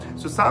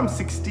So Psalm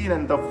 16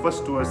 and the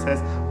first verse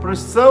says,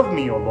 preserve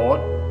me, O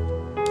Lord.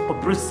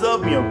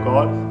 Preserve me, O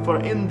God, for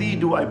in thee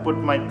do I put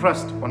my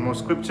trust. One more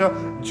scripture,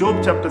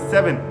 Job chapter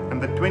 7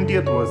 and the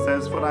 20th verse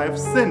says, for I have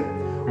sinned.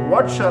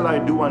 What shall I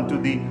do unto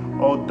thee,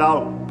 O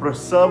thou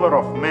preserver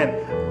of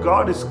men?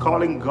 God is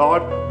calling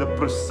God the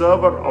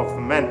preserver of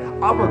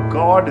men. Our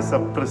God is a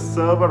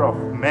preserver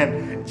of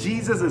men.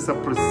 Jesus is a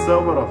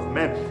preserver of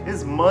men.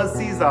 His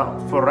mercies are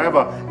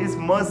forever. His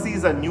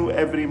mercies are new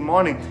every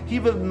morning. He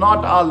will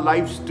not our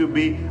lives to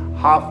be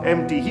half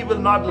empty. He will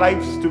not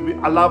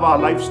allow our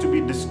lives to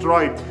be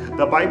destroyed.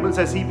 The Bible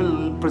says He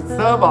will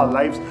preserve our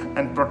lives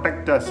and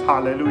protect us.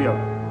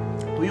 Hallelujah.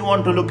 We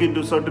want to look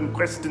into certain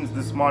questions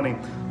this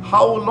morning.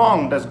 How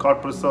long does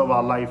God preserve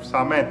our lives?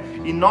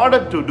 Amen. In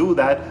order to do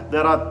that,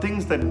 there are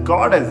things that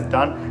God has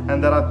done,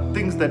 and there are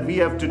things that we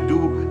have to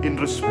do in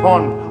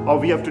response, or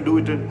we have to do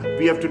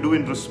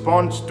in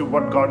response to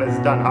what God has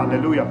done.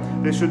 Hallelujah.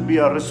 There should be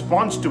a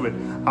response to it.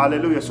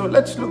 Hallelujah. So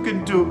let's look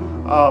into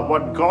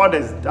what God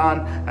has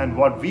done and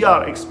what we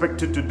are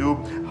expected to do.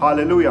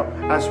 Hallelujah.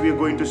 As we are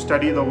going to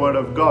study the Word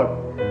of God.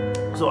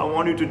 So I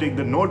want you to take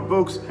the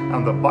notebooks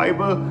and the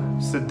Bible,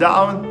 sit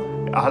down,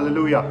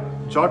 hallelujah,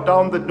 jot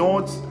down the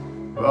notes,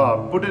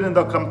 put it in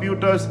the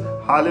computers,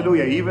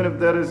 hallelujah. Even if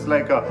there is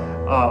like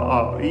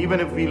even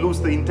if we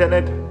lose the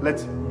internet,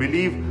 let's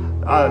believe,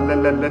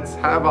 let's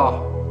have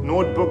our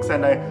notebooks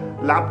and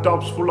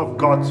laptops full of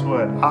God's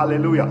Word,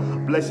 hallelujah.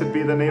 Blessed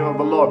be the name of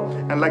the Lord.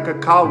 And like a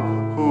cow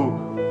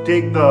who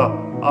take the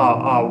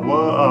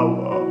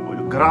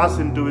grass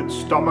into its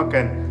stomach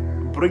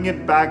and bring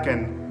it back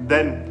and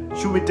then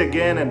chew it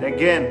again and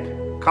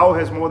again. Cow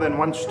has more than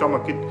one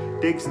stomach.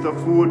 It takes the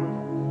food,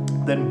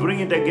 then bring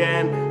it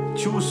again,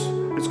 chews.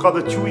 It's called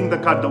the chewing the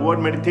cud. The word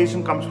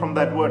meditation comes from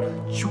that word,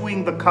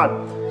 chewing the cud.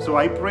 So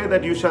I pray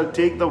that you shall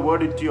take the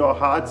word into your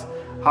hearts,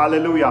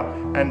 hallelujah,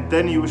 and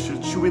then you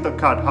shall chew the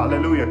cud,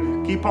 hallelujah.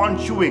 Keep on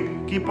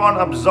chewing, keep on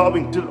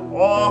absorbing till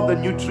all the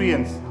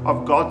nutrients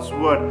of God's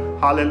word,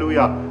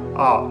 hallelujah,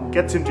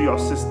 gets into your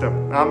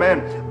system.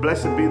 Amen.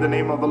 Blessed be the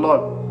name of the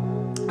Lord.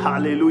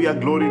 Hallelujah,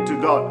 glory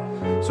to God.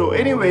 So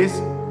anyways,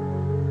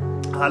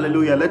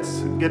 hallelujah,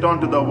 let's get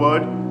on to the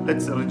word.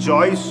 Let's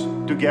rejoice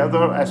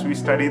together as we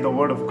study the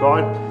word of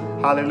God.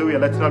 Hallelujah.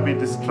 Let's not be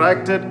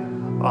distracted.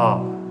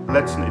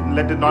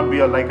 Let it not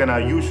be like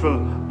an usual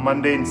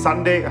mundane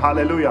Sunday.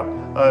 Hallelujah.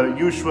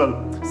 Usual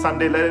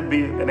Sunday. Let it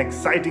be an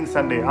exciting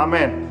Sunday.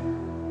 Amen.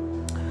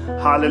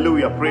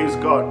 Hallelujah. Praise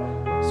God.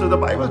 So the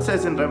Bible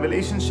says in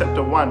Revelation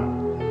chapter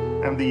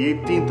 1 and the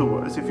 18th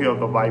verse, if you have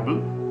the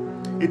Bible,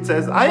 it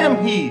says, I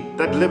am he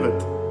that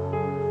liveth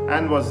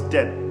and was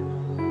dead,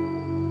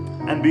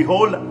 and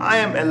behold, I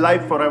am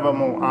alive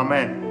forevermore.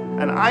 Amen.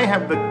 And I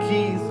have the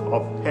keys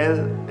of hell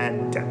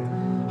and death.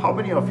 How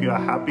many of you are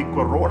happy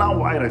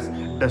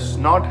coronavirus does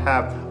not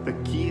have the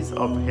keys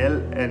of hell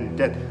and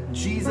death?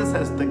 Jesus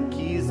has the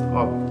keys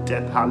of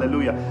death.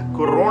 Hallelujah.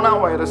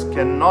 Coronavirus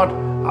cannot,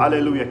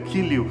 hallelujah,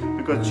 kill you,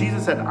 because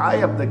Jesus said, I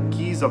have the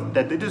keys of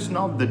death. It is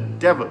not the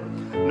devil,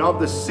 not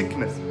the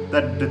sickness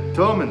that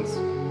determines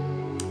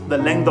the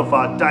length of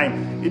our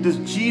time. It is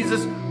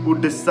Jesus who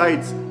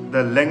decides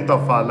the length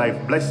of our life.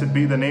 Blessed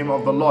be the name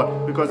of the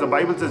Lord, because the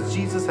Bible says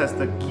Jesus has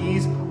the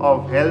keys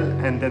of hell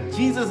and death.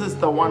 Jesus is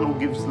the one who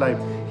gives life.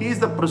 He is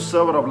the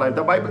preserver of life.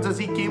 The Bible says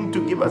He came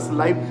to give us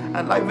life,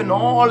 and life in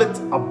all its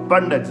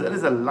abundance. There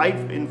is a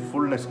life in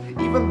fullness.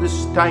 Even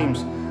these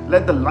times,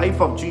 let the life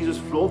of Jesus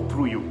flow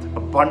through you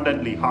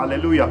abundantly.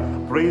 Hallelujah.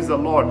 Praise the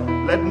Lord.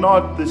 Let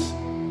not this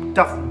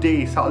tough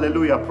days,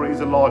 hallelujah, praise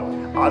the Lord,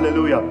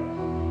 hallelujah,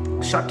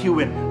 shut you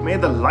in. May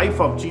the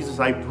life of Jesus,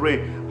 I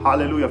pray,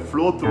 hallelujah,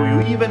 flow through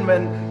you. Even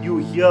when you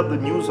hear the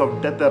news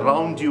of death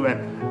around you,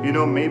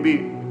 and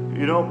maybe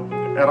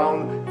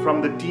around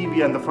from the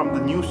TV and from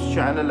the news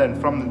channel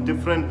and from the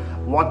different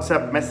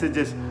WhatsApp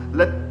messages,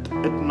 let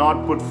it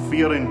not put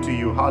fear into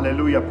you.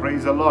 Hallelujah,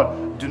 praise the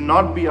Lord. Do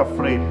not be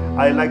afraid.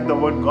 I like the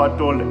word God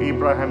told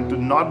Abraham, do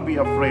not be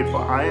afraid, for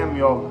I am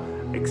your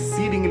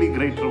exceedingly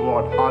great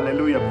reward.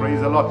 Hallelujah,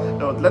 praise the Lord.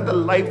 Now, let the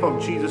life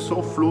of Jesus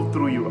so flow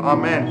through you,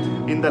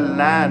 amen, in the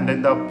land,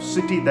 in the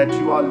city that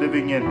you are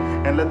living in,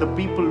 and let the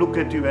people look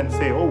at you and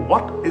say, oh,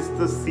 what is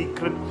the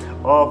secret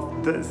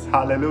of this?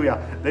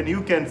 Hallelujah. Then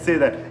you can say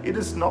that it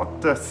is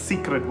not a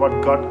secret what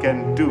God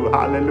can do.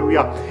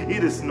 Hallelujah.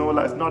 It is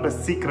not a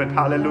secret,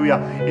 hallelujah,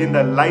 in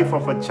the life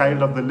of a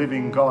child of the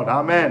living God.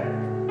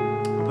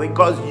 Amen.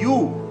 Because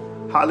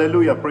you,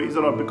 hallelujah, praise the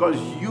Lord, because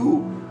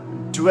you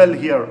dwell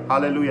here,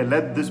 hallelujah,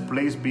 let this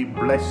place be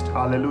blessed,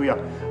 hallelujah,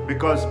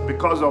 because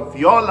of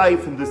your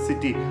life in this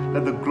city,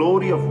 let the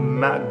glory of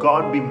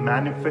God be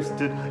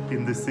manifested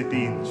in this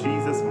city, in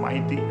Jesus'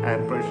 mighty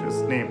and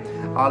precious name,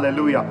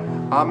 hallelujah,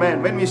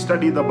 amen. When we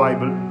study the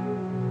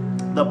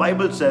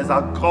Bible says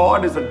our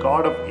God is a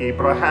God of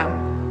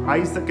Abraham,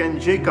 Isaac and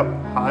Jacob,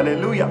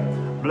 hallelujah,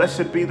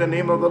 blessed be the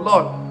name of the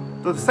Lord.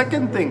 The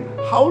second thing,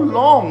 how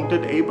long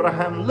did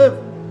Abraham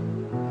live?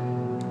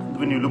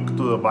 When you look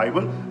to the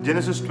Bible,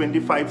 Genesis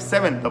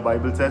 25:7, the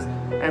Bible says,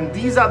 and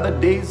these are the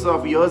days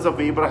of years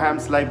of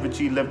Abraham's life, which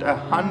he lived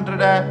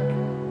 100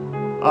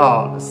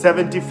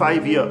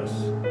 75 years.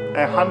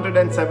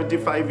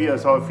 175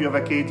 years, or if you have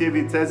a KJV,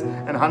 it says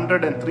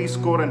 103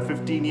 score and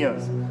 15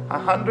 years.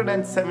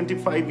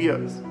 175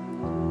 years.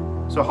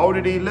 So how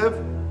did he live?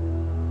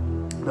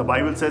 The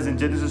Bible says in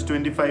Genesis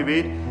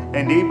 25:8,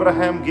 and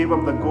Abraham gave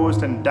up the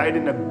ghost and died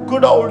in a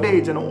good old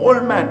age, an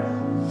old man,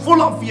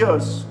 full of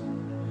years,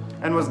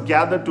 and was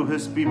gathered to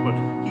his people.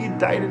 He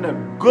died in a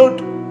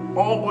good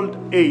old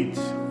age,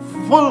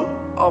 full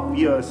of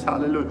years,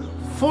 hallelujah,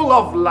 full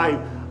of life,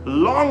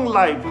 long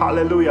life,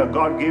 hallelujah.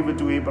 God gave it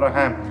to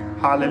Abraham,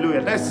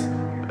 hallelujah.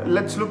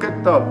 Let's look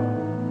at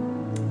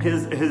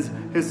his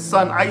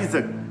son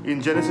Isaac in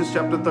Genesis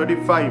chapter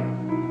 35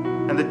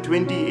 and the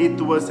 28th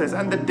verse says,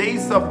 and the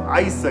days of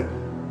Isaac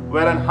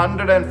were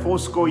 104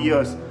 score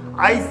years.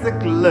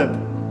 Isaac lived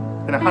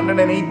in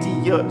 180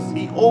 years.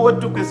 He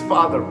overtook his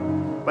father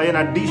by an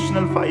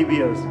additional 5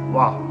 years.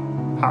 Wow,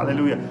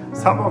 hallelujah.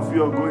 Some of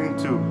you are going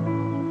to,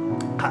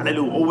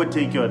 hallelujah,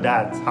 overtake your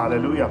dads.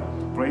 Hallelujah,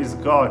 praise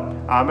God,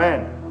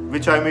 amen.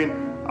 Which I mean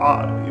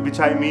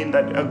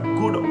that a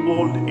good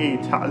old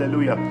age,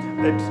 hallelujah,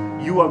 that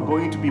you are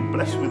going to be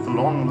blessed with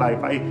long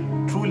life. I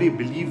truly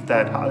believe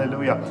that,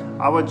 hallelujah.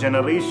 Our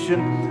generation,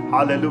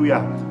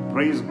 hallelujah,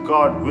 praise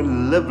God, will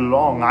live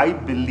long. I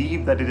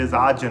believe that it is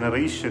our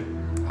generation,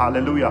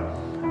 hallelujah,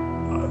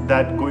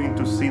 that going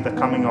to see the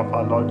coming of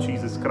our Lord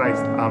Jesus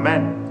Christ,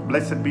 amen.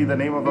 Blessed be the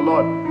name of the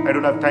Lord. I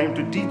don't have time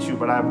to teach you,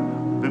 but I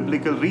have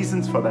biblical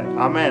reasons for that,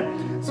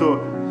 amen. So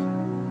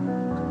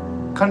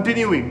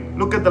continuing,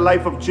 look at the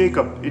life of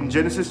Jacob in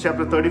Genesis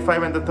chapter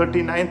 35 and the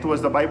 39th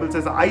verse. The Bible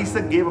says,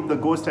 Isaac gave up the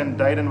ghost and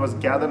died and was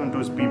gathered unto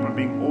his people,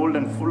 being old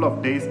and full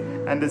of days,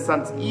 and his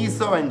sons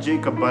Esau and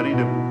Jacob buried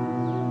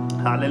him.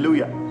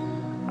 Hallelujah,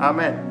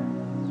 amen.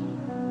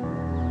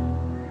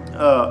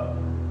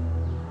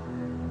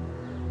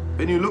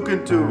 When you look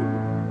into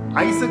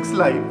Isaac's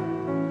life,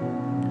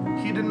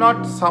 he did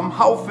not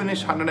somehow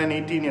finish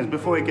 118 years.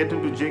 Before I get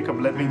into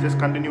Jacob, let me just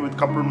continue with a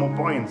couple more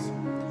points.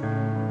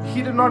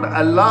 He did not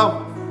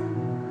allow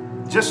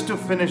just to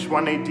finish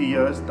 180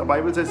 years. The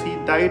Bible says he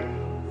died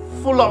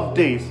full of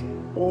days,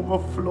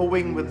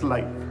 overflowing with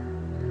life.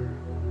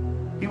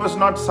 He was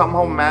not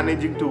somehow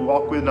managing to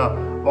walk with a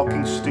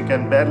walking stick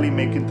and barely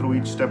making through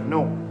each step.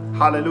 No,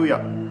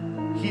 hallelujah.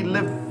 He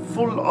lived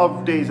full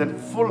of days and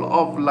full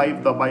of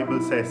life, the Bible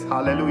says.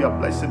 Hallelujah,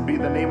 blessed be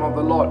the name of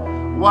the Lord.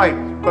 Why?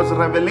 Because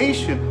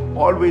revelation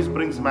always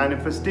brings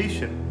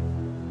manifestation.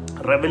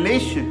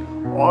 Revelation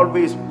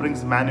always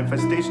brings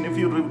manifestation. If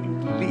you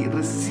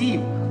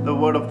receive the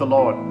word of the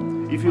Lord,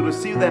 if you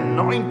receive the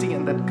anointing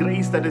and that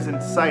grace that is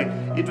inside,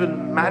 it will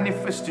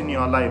manifest in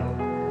your life.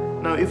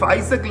 Now, if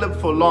Isaac lived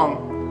for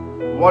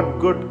long, what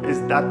good is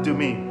that to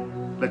me?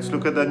 Let's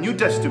look at the New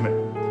Testament.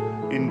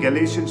 In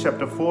Galatians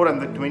chapter 4 and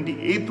the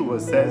 28th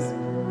verse says,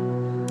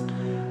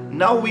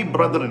 now we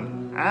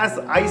brethren, as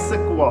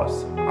Isaac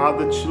was, are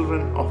the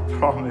children of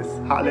promise.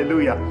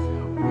 Hallelujah.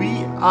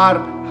 We are,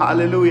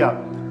 hallelujah,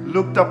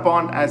 looked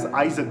upon as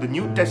Isaac. The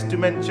New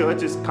Testament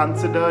church is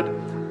considered,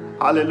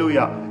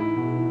 hallelujah,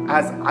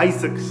 as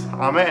Isaac's.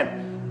 Amen.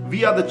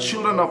 We are the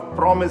children of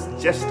promise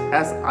just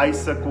as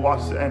Isaac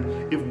was.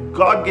 And if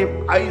God gave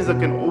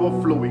Isaac an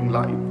overflowing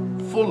life,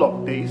 full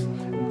of days,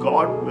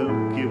 God will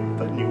give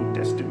the New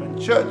Testament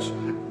church,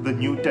 the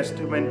New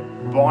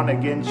Testament born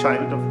again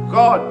child of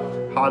God.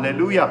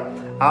 Hallelujah.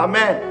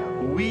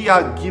 Amen. We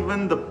are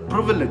given the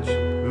privilege.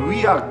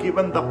 We are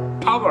given the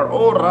power. We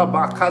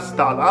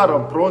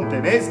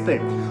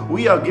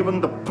are given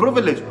the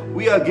privilege.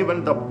 We are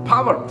given the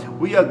power.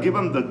 We are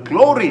given the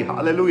glory.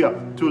 Hallelujah.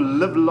 To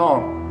live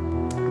long.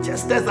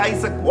 Just as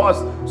Isaac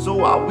was,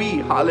 so are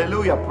we.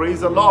 Hallelujah. Praise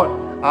the Lord.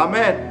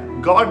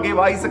 Amen. God gave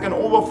Isaac an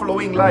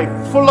overflowing life,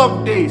 full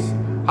of days.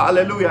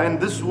 Hallelujah. And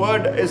this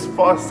word is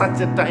for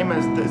such a time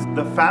as this.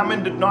 The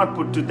famine did not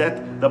put to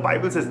death. The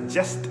Bible says,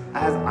 just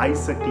as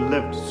Isaac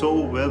lived,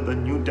 so will the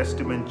New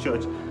Testament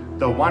church.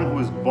 The one who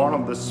is born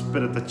of the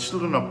Spirit, the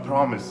children of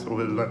promise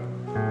will live.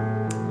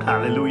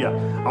 Hallelujah.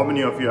 How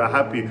many of you are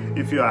happy?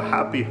 If you are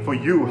happy for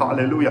you,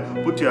 hallelujah,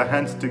 put your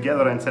hands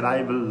together and say,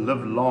 I will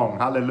live long.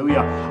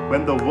 Hallelujah.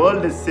 When the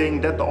world is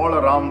saying death all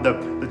around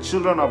them, the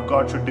children of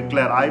God should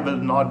declare, I will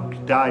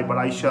not die, but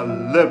I shall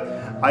live.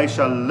 I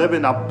shall live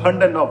in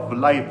abundance of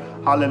life.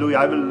 Hallelujah.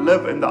 I will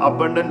live in the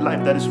abundant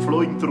life that is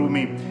flowing through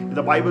me.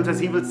 The Bible says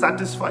he will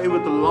satisfy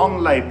with a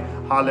long life.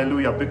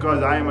 Hallelujah.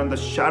 Because I am in the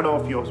shadow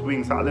of your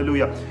wings.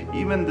 Hallelujah.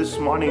 Even this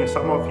morning,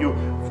 some of you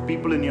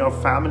people in your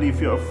family,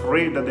 if you're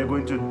afraid that they're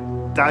going to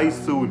die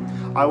soon,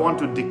 I want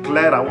to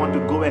declare, I want to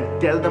go and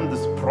tell them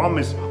this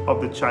promise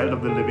of the child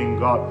of the living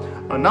God.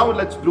 Now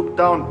let's look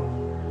down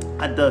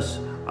at the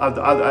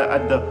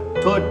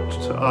third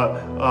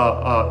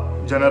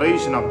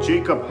generation of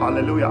Jacob,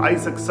 hallelujah,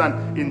 Isaac's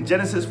son. In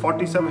Genesis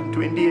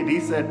 47:28, he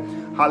said,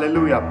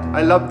 hallelujah,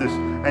 I love this.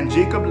 And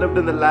Jacob lived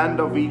in the land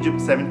of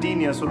Egypt 17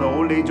 years. So the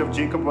old age of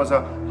Jacob was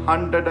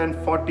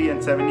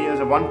 147 years,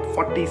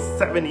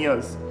 147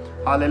 years.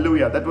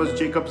 Hallelujah. That was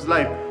Jacob's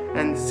life.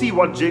 And see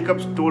what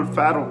Jacob told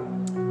Pharaoh.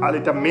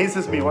 It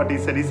amazes me what he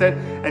said. He said,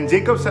 and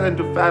Jacob said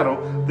unto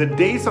Pharaoh, the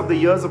days of the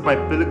years of my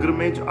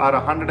pilgrimage are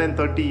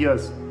 130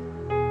 years.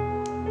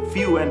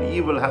 Few and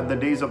evil have the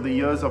days of the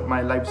years of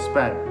my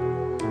lifespan.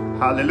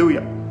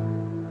 Hallelujah.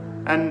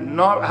 And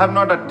have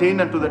not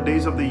attained unto the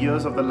days of the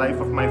years of the life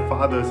of my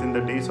fathers in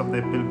the days of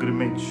their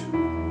pilgrimage.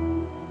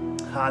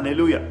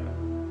 Hallelujah.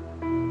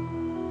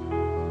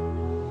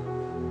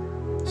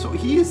 So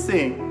he is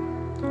saying,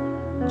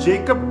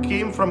 Jacob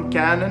came from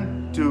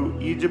Canaan to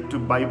Egypt to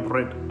buy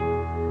bread.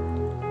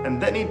 And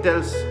then he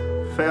tells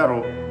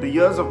Pharaoh, the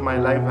years of my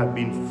life have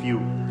been few.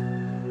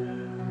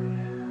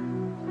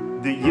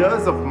 The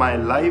years of my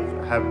life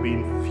have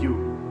been few.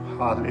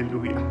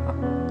 Hallelujah.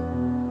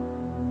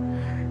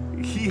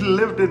 He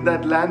lived in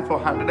that land for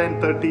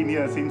 113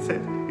 years. He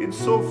said, it's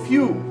so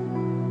few.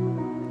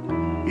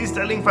 He's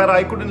telling Pharaoh,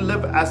 I couldn't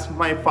live as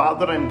my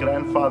father and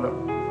grandfather.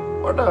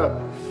 What a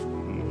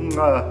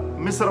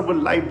miserable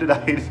life did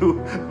I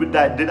do? Did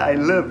I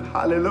live?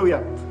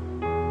 Hallelujah.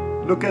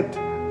 Look at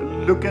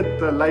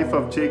the life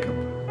of Jacob.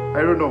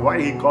 I don't know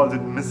why he calls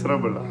it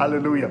miserable.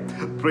 Hallelujah.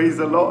 Praise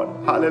the Lord.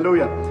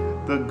 Hallelujah.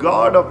 The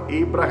God of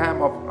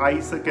Abraham, of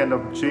Isaac, and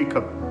of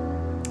Jacob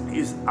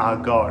is our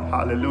God.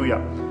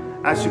 Hallelujah.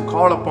 As you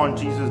call upon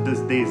Jesus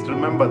these days,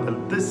 remember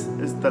that this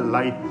is the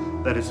life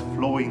that is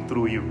flowing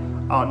through you.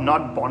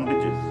 Not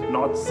bondages,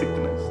 not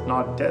sickness,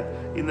 not death.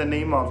 In the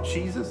name of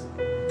Jesus,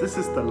 this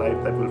is the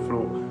life that will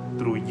flow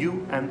through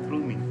you and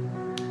through me.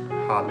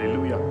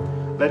 Hallelujah.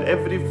 Let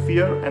every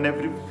fear and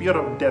every fear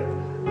of death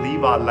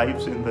leave our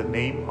lives in the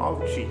name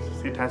of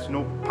Jesus. It has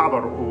no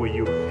power over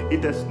you.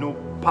 It has no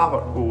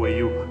power over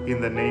you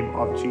in the name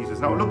of Jesus.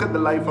 Now look at the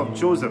life of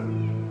Joseph.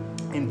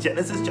 In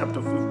Genesis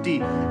chapter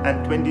 15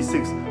 and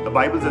 26, the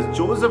Bible says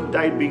Joseph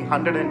died being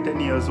 110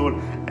 years old,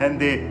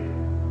 and they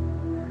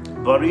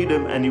buried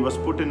him, and he was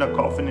put in a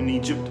coffin in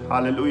Egypt.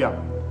 Hallelujah.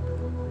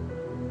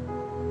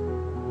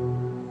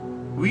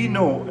 We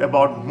know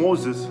about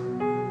Moses,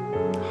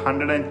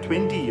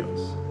 120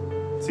 years.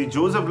 See,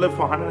 Joseph lived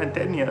for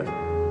 110 years.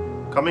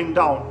 Coming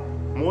down,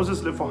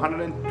 Moses lived for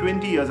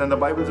 120 years, and the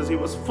Bible says he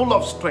was full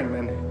of strength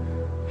and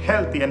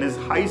healthy, and his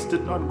eyes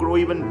did not grow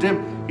even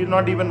dim. He did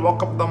not even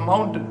walk up the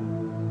mountain.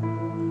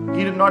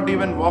 He did not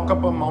even walk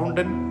up a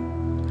mountain.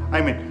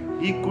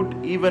 He could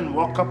even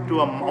walk up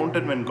to a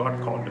mountain when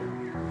God called him.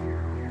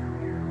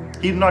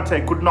 He did not say,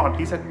 could not.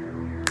 He said,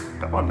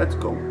 come on, let's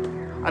go.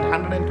 At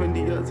 120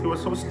 years, he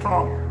was so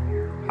strong.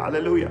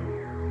 Hallelujah.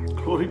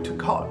 Glory to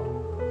God.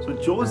 So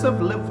Joseph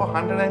lived for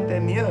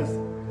 110 years.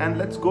 And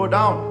let's go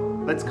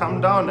down. Let's come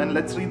down and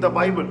let's read the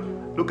Bible.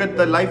 Look at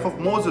the life of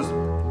Moses.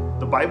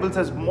 The Bible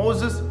says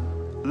Moses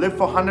lived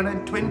for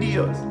 120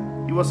 years.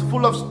 He was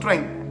full of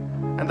strength.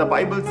 And the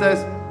Bible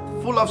says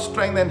full of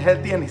strength and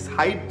healthy, and his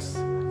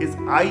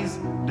eyes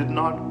did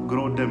not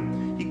grow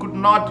dim. He could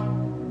not,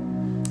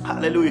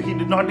 hallelujah, he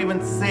did not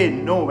even say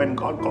no when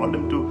God called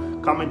him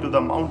to come into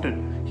the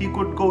mountain. He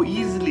could go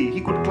easily,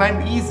 he could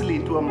climb easily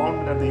into a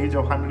mountain at the age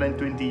of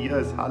 120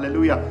 years.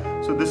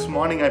 Hallelujah. So this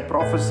morning I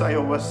prophesy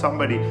over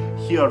somebody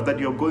here that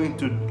you're going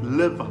to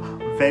live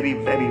very,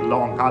 very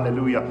long.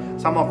 Hallelujah.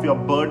 Some of you are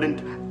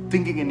burdened,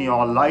 thinking in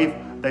your life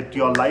that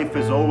your life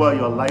is over,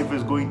 your life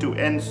is going to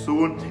end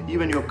soon.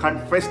 Even you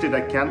confessed it,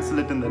 I cancel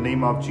it in the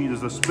name of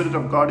Jesus. The Spirit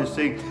of God is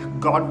saying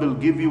God will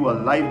give you a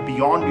life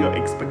beyond your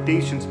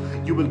expectations.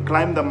 You will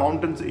climb the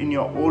mountains in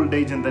your old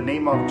age in the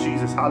name of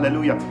Jesus.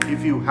 Hallelujah.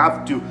 If you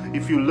have to,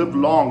 if you live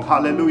long,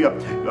 hallelujah,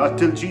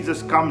 till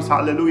Jesus comes,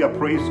 hallelujah,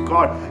 praise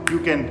God, you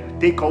can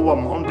take over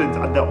mountains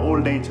at the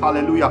old age.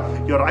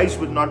 Hallelujah. Your eyes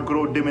will not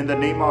grow dim in the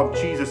name of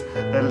Jesus.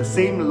 The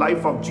same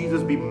life of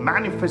Jesus be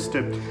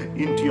manifested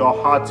into your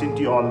hearts,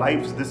 into your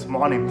lives this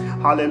morning.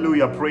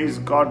 Hallelujah. Praise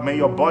God. May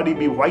your body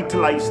be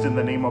vitalized in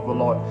the name of the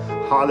Lord.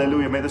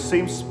 Hallelujah. May the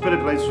same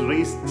Spirit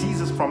raise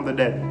Jesus from the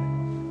dead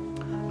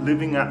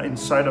living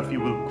inside of you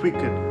will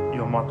quicken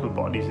your mortal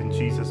bodies. In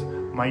Jesus'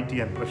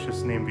 mighty and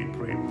precious name we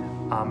pray.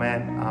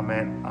 Amen.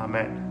 Amen.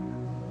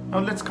 Amen. Now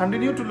let's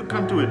continue to look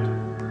unto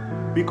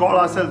it. We call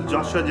ourselves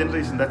Joshua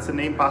generation. That's the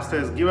name Pastor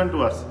has given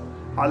to us.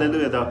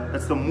 Hallelujah.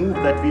 That's the move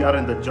that we are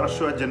in, the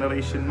Joshua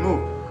generation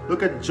move.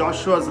 Look at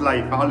Joshua's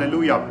life.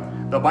 Hallelujah.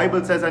 The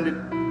Bible says, and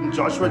in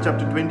Joshua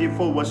chapter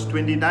 24 verse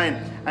 29,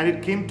 and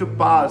it came to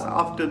pass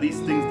after these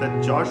things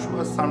that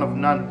Joshua son of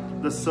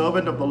Nun, the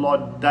servant of the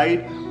Lord,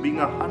 died being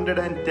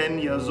 110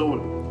 years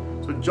old.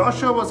 So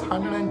Joshua was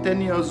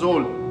 110 years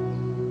old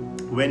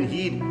when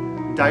he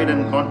died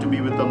and gone to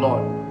be with the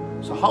Lord.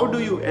 So how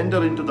do you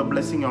enter into the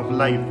blessing of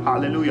life?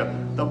 Hallelujah.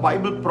 The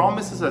Bible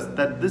promises us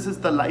that this is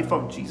the life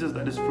of Jesus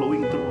that is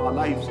flowing through our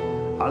lives.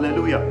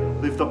 Hallelujah.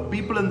 If the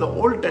people in the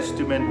Old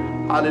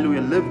Testament,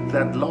 hallelujah, lived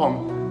that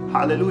long,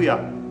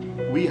 hallelujah,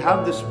 we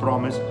have this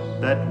promise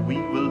that we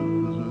will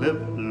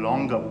live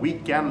longer. We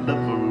can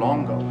live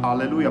longer.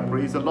 Hallelujah.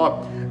 Praise the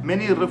Lord.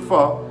 Many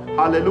refer,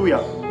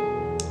 hallelujah,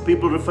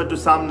 people refer to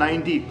Psalm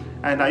 90,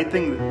 and I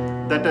think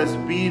that has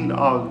been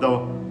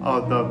the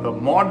the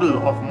model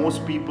of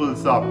most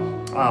people's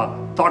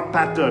thought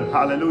pattern.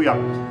 Hallelujah.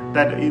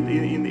 That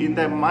in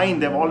their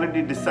mind they've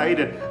already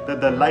decided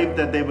that the life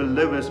that they will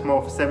live is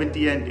more of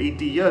 70 and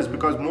 80 years.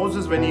 Because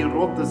Moses, when he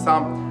wrote the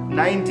Psalm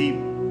 90,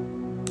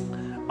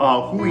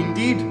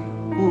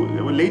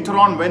 who later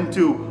on went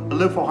to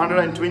live for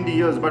 120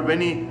 years, but when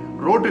he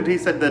wrote it, he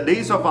said the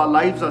days of our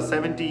lives are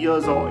 70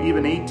 years or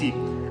even 80,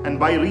 and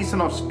by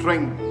reason of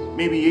strength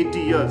maybe 80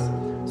 years.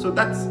 So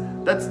that's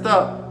the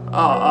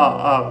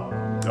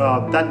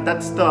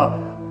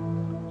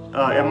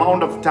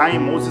amount of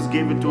time Moses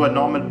gave it to a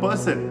normal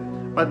person.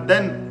 But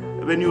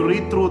then when you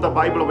read through the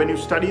Bible, or when you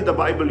study the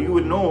Bible, you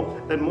will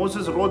know that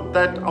Moses wrote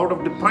that out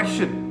of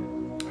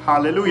depression.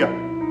 Hallelujah.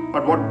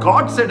 But what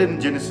God said in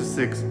Genesis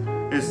 6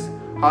 is,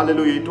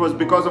 hallelujah, it was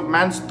because of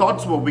man's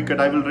thoughts were wicked,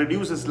 I will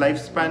reduce his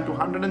lifespan to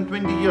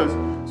 120 years.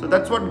 So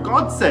that's what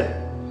God said.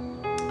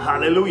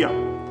 Hallelujah.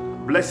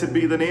 Blessed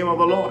be the name of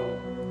the Lord.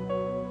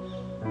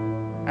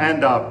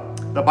 And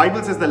the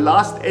Bible says the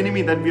last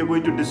enemy that we are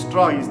going to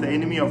destroy is the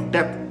enemy of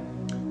death.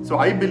 So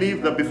I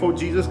believe that before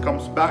Jesus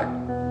comes back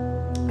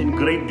in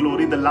great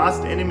glory, the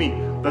last enemy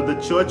that the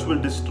church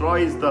will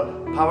destroy is the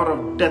power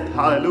of death.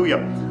 Hallelujah.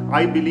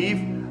 I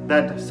believe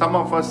that some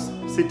of us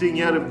sitting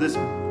here, if this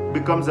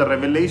becomes a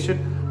revelation,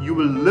 you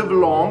will live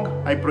long.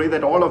 I pray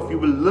that all of you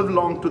will live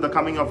long to the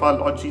coming of our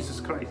Lord Jesus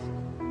Christ.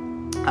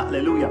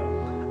 Hallelujah.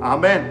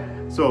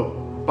 Amen. So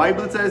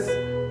Bible says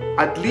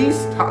at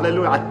least,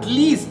 hallelujah, at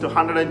least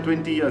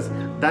 120 years.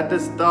 That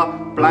is the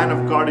plan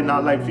of God in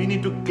our life. We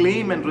need to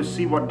claim and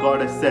receive what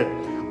God has said.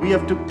 We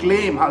have to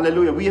claim,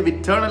 hallelujah, we have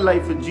eternal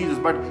life in Jesus.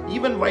 But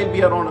even while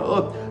we are on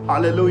earth,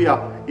 hallelujah,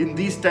 in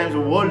these times the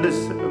world is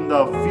in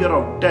the fear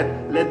of death.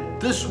 Let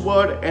this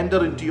word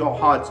enter into your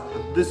hearts.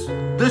 This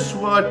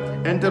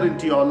word enter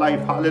into your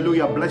life.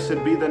 Hallelujah.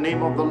 Blessed be the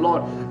name of the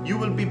Lord. You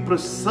will be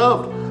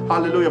preserved,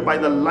 hallelujah, by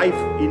the life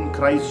in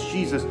Christ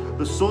Jesus.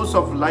 The source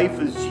of life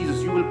is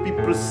Jesus. You will be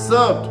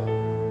preserved.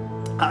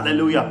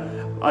 Hallelujah.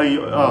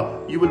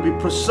 You will be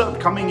preserved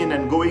coming in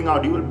and going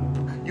out. He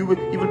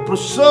will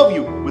preserve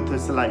you with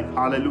his life.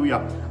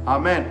 Hallelujah.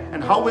 Amen.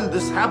 And how will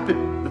this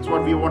happen? That's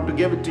what we want to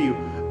give it to you.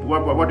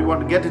 What we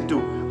want to get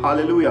into.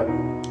 Hallelujah.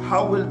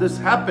 How will this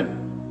happen?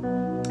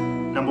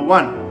 Number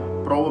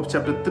 1, Proverbs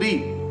chapter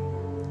 3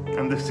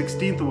 and the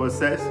 16th verse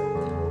says,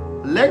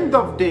 length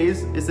of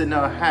days is in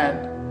her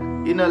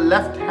hand, in her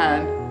left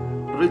hand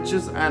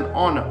riches and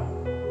honor.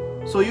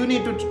 So you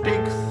need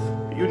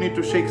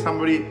to shake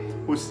somebody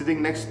who's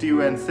sitting next to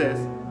you and says,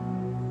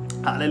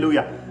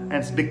 hallelujah,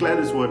 and declare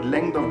this word,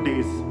 length of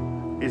days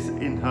is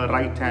in her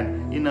right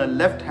hand, in her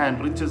left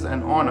hand riches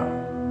and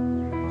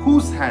honor.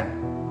 Whose hand?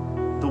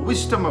 The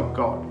wisdom of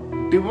God,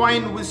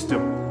 divine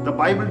wisdom. The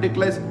Bible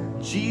declares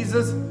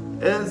Jesus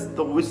is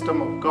the wisdom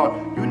of God.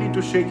 You need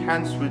to shake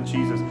hands with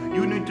Jesus.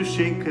 You need to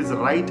shake his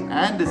right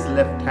and his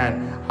left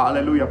hand.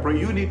 Hallelujah. Pray.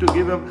 You need to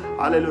give him,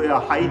 hallelujah, a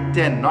high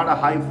 10, not a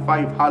high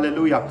 5.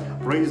 Hallelujah.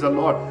 Praise the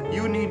Lord.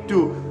 You need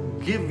to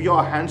give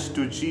your hands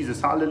to Jesus.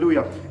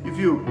 Hallelujah. If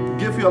you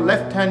give your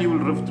left hand, you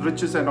will have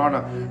riches and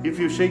honor. If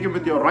you shake him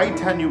with your right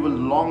hand, you will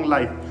long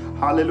life.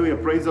 Hallelujah.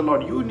 Praise the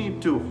Lord. You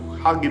need to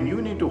hug him.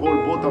 You need to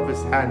hold both of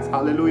his hands.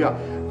 Hallelujah.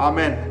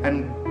 Amen.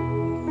 And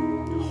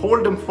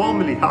hold him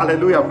firmly.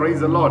 Hallelujah. Praise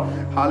the Lord.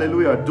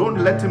 Hallelujah. Don't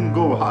let him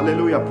go.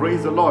 Hallelujah.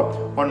 Praise the Lord.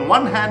 On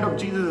one hand of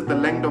Jesus is the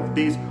length of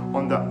days.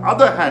 On the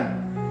other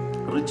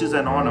hand, riches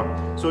and honor.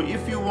 So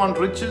if you want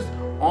riches,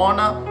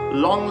 honor,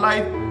 long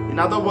life, in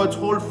other words,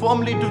 hold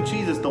firmly to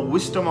Jesus, the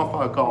wisdom of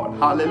our God.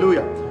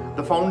 Hallelujah.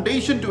 The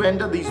foundation to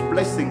enter these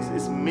blessings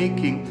is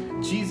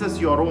making Jesus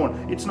your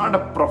own. It's not a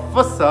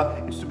professor,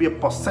 it's to be a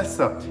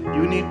possessor.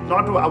 You need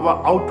not to have an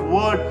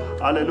outward,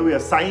 hallelujah,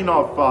 sign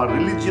of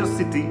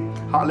religiosity.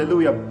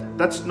 Hallelujah.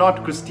 That's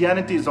not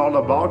Christianity is all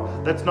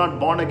about. That's not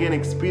born again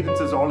experience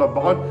is all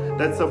about.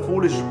 That's a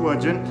foolish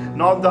virgin.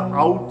 Not the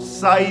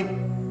outside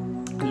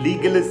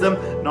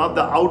legalism, not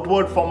the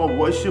outward form of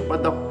worship,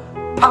 but the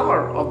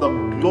power of the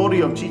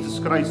glory of Jesus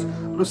Christ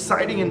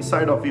residing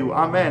inside of you.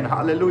 Amen.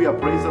 Hallelujah.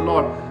 Praise the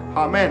Lord.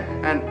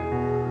 Amen.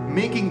 And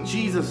making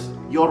Jesus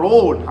your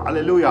own,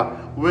 hallelujah,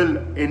 will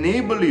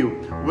enable you,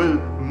 will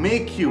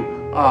make you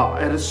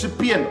a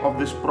recipient of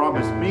this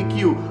promise, make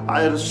you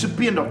a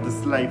recipient of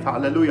this life.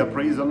 Hallelujah.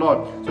 Praise the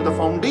Lord. So the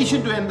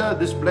foundation to enter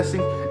this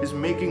blessing is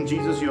making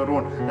Jesus your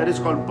own. That is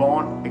called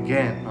born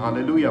again.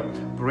 Hallelujah.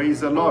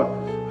 Praise the Lord.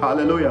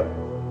 Hallelujah.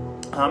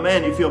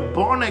 Amen. If you're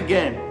born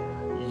again,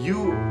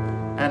 you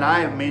and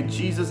I have made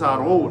Jesus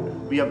our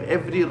own. We have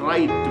every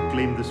right to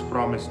claim this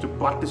promise, to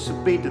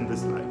participate in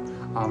this life.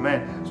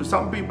 Amen. So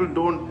some people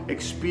don't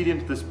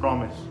experience this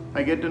promise.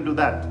 I get into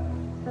that.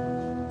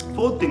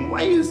 Fourth thing,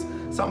 why is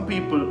some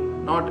people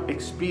not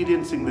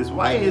experiencing this?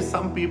 Why is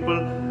some people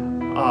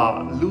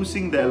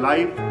losing their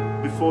life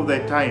before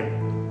their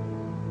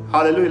time?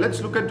 Hallelujah. Let's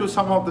look into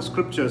some of the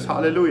scriptures.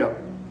 Hallelujah.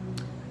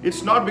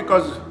 It's not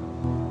because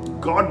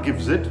God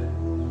gives it.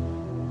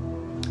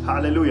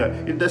 Hallelujah.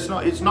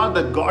 It's not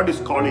that God is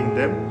calling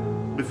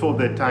them before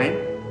their time.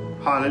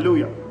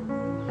 Hallelujah.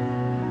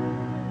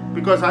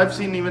 Because I've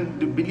seen even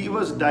the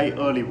believers die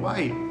early.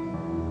 Why?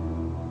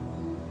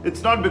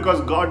 It's not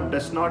because God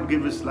does not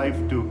give his life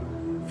to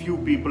few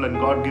people and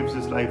God gives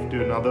his life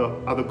to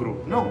another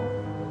group. No.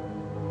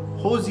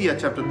 Hosea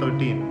chapter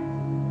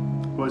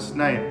 13 verse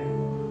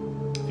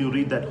 9. If you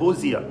read that,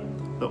 Hosea,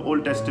 the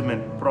Old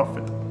Testament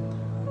prophet.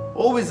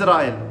 O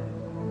Israel,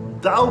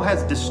 thou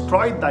hast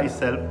destroyed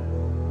thyself,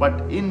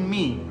 but in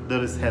me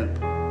there is help.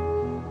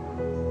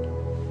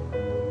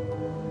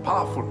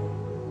 Powerful.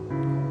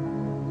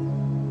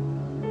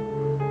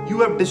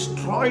 You have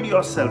destroyed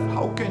yourself.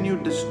 How can you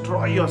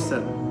destroy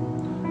yourself?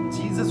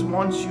 Jesus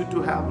wants you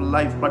to have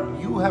life, but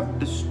you have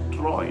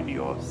destroyed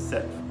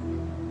yourself.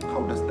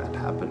 How does that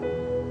happen?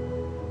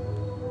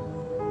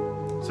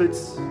 So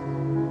it's,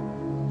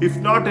 if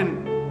not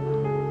in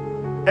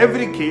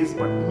every case,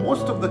 but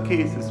most of the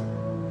cases,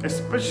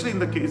 especially in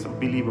the case of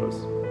believers,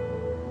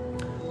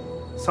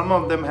 some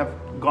of them have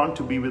gone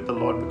to be with the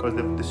Lord because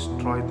they've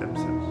destroyed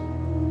themselves.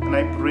 And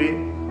I pray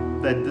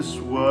that this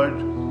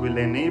word will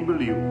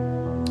enable you,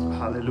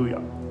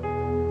 hallelujah,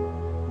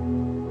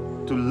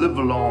 to live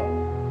long.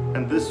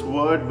 And this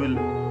word will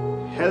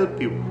help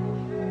you,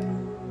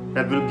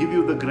 that will give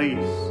you the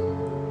grace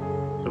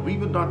that we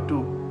will not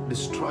to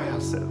destroy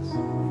ourselves.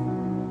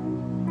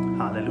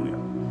 Hallelujah.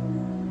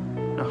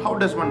 Now, how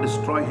does one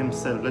destroy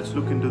himself? Let's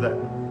look into that.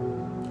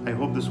 I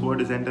hope this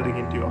word is entering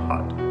into your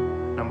heart.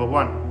 Number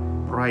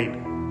one, pride.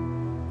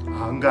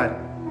 Ahangar.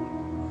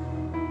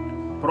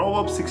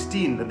 Proverbs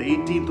 16 and the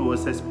 18th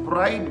verse says,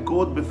 pride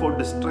goeth before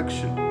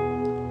destruction,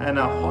 and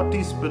a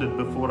haughty spirit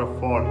before a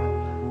fall.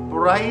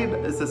 Pride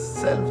is a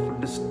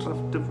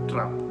self-destructive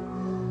trap.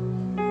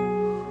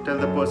 Tell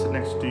the person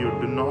next to you,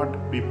 do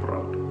not be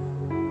proud.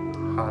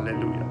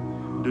 Hallelujah.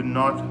 Do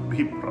not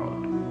be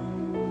proud.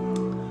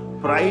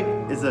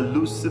 Pride is a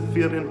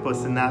Luciferian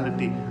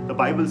personality. The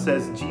Bible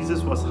says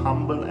Jesus was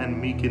humble and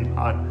meek in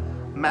heart.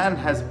 Man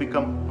has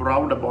become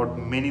proud about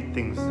many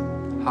things.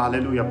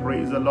 Hallelujah.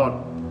 Praise the Lord.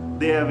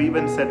 They have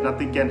even said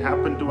nothing can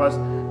happen to us.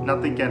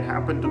 Nothing can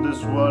happen to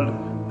this world.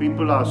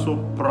 People are so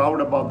proud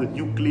about the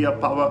nuclear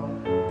power.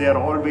 They are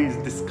always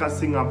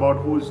discussing about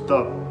who's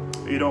the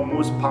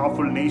most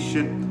powerful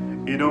nation.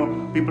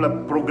 People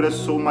have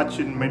progressed so much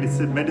in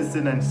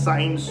medicine and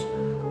science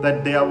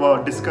that they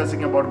were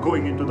discussing about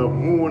going into the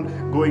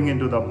moon, going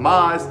into the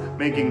Mars,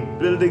 making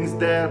buildings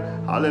there.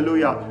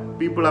 Hallelujah.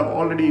 People have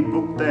already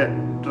booked their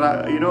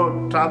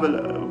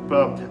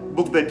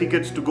booked their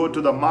tickets to go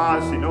to the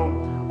Mars,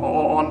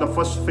 or on the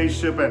first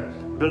spaceship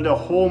and build a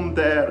home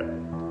there.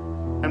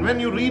 And when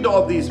you read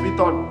all these, we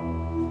thought,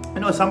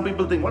 some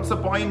people think, what's the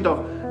point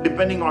of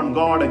depending on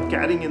God and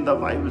carrying in the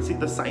Bible? See,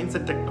 the science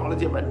and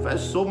technology have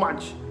advanced so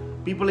much.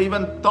 People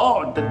even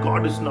thought that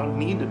God is not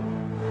needed.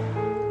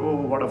 Oh,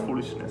 what a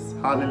foolishness.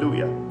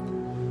 Hallelujah.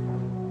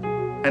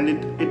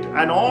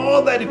 And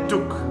all that it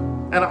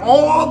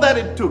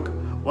took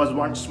was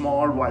one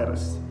small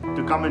virus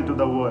to come into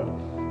the world.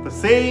 The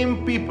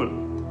same people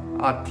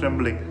are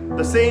trembling.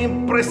 The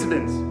same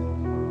presidents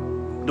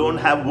don't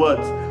have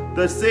words.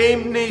 The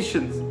same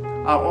nations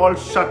are all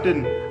shut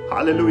in,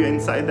 hallelujah,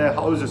 inside their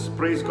houses.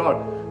 Praise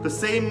God. The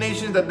same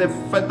nations that they've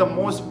fed the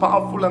most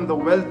powerful and the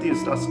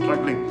wealthiest are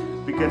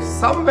struggling because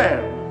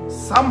somewhere,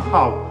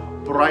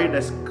 somehow, pride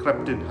has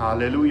crept in.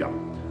 Hallelujah.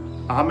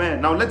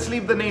 Amen. Now let's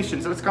leave the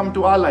nations. Let's come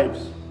to our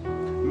lives.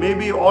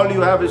 Maybe all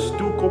you have is 2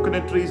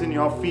 coconut trees in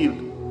your field.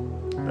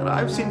 But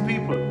I've seen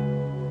people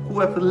who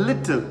have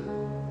little.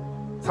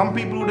 Some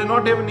people who do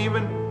not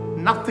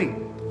even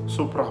nothing.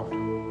 So proud.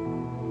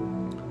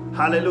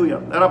 Hallelujah.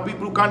 There are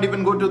people who can't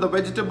even go to the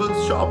vegetable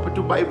shop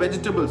to buy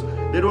vegetables.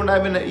 They don't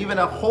have even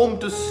a home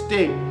to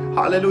stay.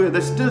 Hallelujah.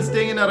 They're still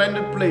staying in a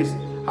rented place.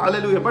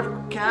 Hallelujah.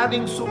 But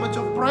carrying so much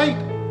of pride.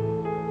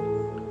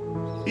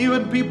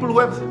 Even people who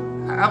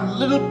have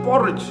little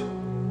porridge,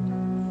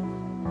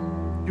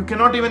 you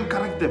cannot even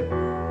correct them.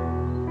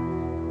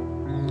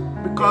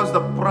 Because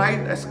the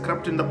pride has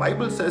crept in. The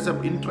Bible says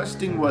some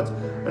interesting words.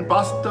 When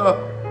Pastor,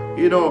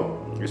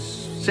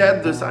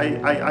 shared this,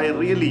 I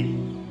really,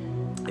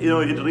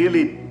 it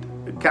really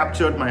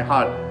captured my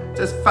heart. It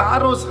says,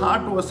 Pharaoh's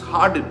heart was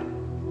hardened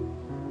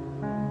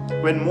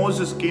when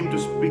Moses came to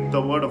speak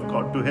the word of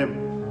God to him.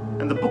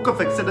 And the book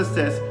of Exodus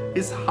says,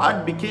 his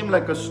heart became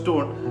like a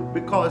stone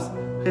because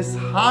his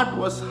heart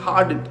was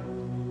hardened.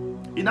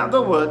 In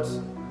other words,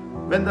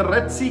 when the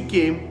Red Sea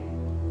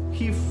came,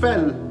 he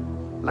fell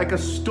like a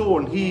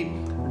stone. He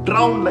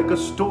drowned like a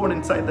stone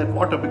inside that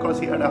water because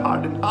he had a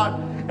hardened heart.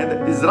 And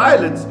the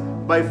Israelites,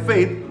 by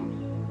faith,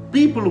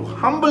 people who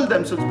humbled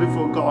themselves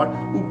before God,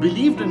 who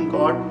believed in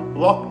God,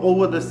 walked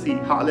over the sea.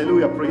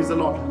 Hallelujah. Praise the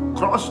Lord.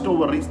 Crossed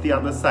over, reached the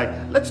other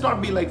side. Let's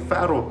not be like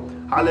Pharaoh.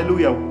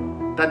 Hallelujah.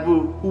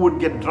 Who would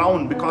get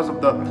drowned because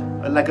of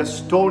like a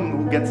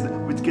stone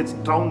which gets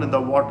drowned in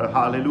the water.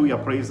 Hallelujah.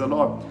 Praise the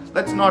Lord.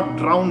 Let's not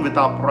drown with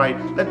our pride.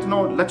 Let's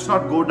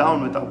not go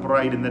down with our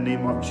pride in the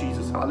name of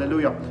Jesus.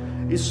 Hallelujah.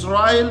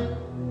 Israel.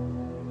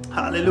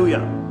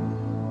 Hallelujah.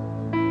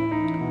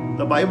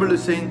 The Bible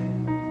is saying,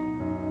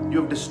 you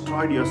have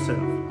destroyed yourself.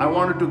 I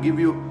wanted to give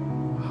you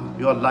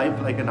your life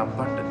like an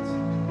abundance.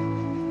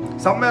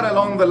 Somewhere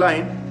along the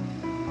line,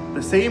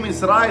 the same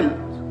Israel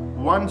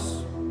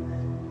once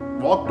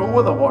walked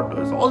over the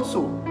waters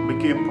also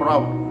became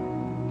proud.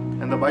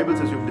 And the Bible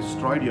says you've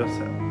destroyed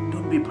yourself.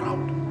 Don't be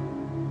proud.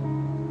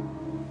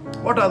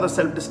 What are the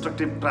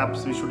self-destructive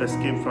traps we should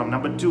escape from?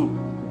 Number 2,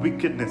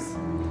 wickedness.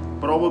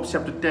 Proverbs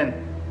chapter 10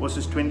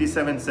 verses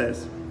 27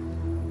 says,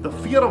 the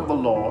fear of the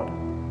Lord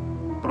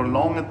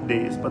prolongeth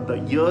days, but the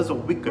years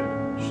of wicked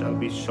shall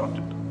be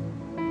shortened.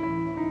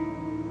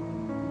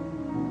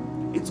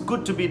 It's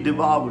good to be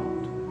devout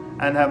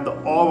and have the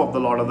awe of the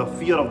Lord, or the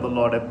fear of the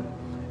Lord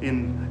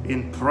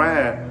in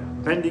prayer,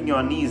 bending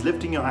your knees,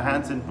 lifting your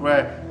hands in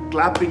prayer,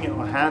 clapping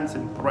your hands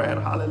in prayer.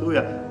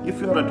 Hallelujah. If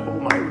you're at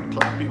home, I would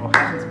clap your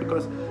hands,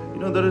 because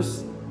there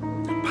is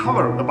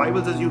power. The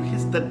Bible says you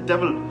hiss the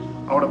devil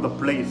out of the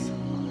place.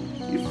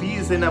 If he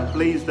is in a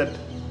place that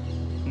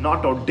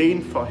not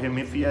ordained for him,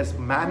 if he has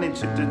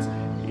managed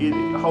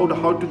how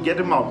to get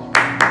him out.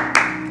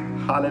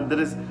 Hallelujah.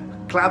 There is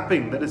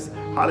clapping. There is,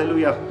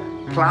 hallelujah,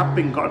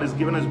 clapping. God has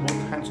given us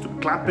both hands to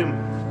clap him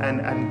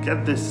and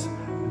get this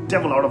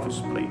devil out of his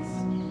place.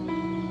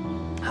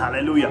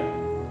 Hallelujah.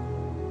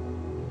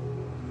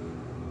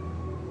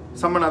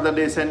 Someone other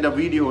day sent a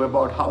video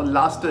about how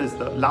laughter is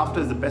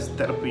the best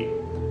therapy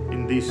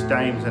in these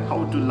times, and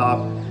how to laugh.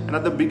 And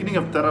at the beginning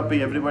of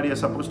therapy, everybody is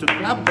supposed to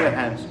clap their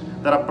hands.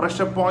 There are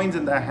pressure points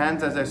in their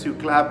hands. As you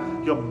clap,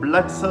 your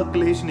blood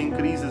circulation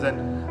increases,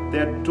 and they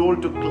are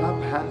told to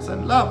clap hands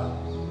and laugh.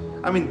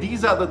 I mean,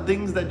 these are the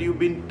things that you've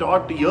been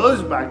taught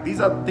years back.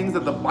 These are the things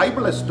that the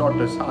Bible has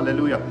taught us.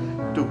 Hallelujah.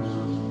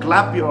 To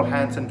clap your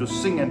hands and to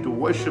sing and to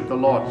worship the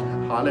Lord.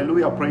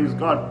 Hallelujah. Praise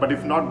God. But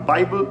if not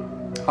Bible,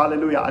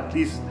 hallelujah, at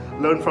least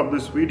learn from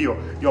this video.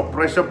 Your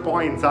pressure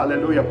points,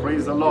 hallelujah,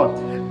 praise the Lord,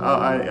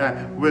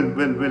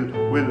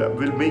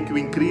 will make you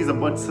increase the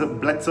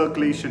blood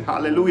circulation.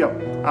 Hallelujah.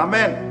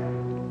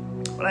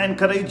 Amen. But I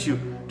encourage you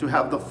to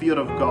have the fear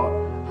of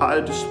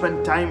God, to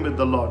spend time with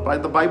the Lord.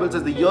 The Bible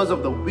says the years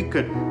of the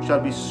wicked shall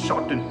be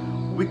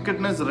shortened.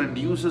 Wickedness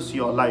reduces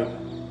your life.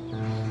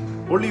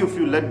 Only if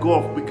you let go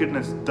of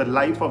wickedness, the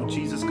life of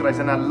Jesus Christ,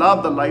 and I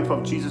love the life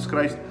of Jesus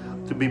Christ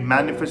to be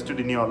manifested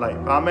in your life.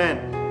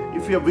 Amen.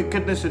 If you have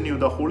wickedness in you,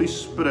 the Holy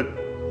Spirit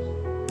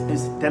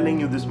is telling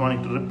you this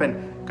morning to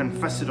repent,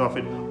 confess it of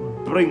it,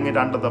 bring it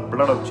under the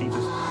blood of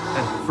Jesus,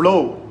 and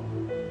flow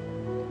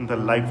in the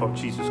life of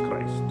Jesus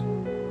Christ.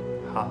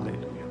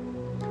 Hallelujah.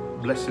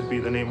 Blessed be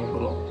the name of the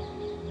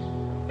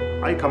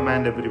Lord. I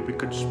command every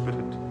wicked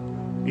spirit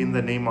in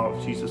the name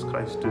of Jesus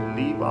Christ to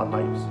leave our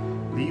lives,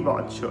 leave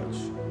our church,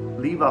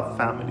 leave our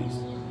families,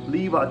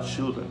 leave our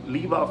children,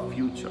 leave our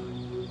future.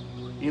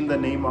 In the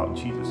name of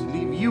Jesus,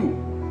 leave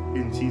you.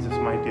 In Jesus'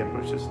 mighty and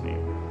precious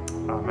name.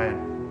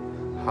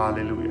 Amen.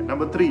 Hallelujah.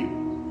 Number 3.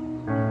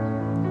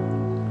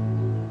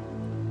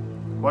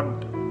 What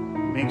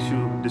makes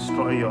you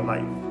destroy your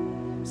life?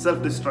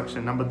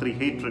 Self-destruction. Number 3,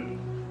 hatred.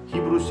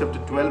 Hebrews chapter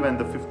 12 and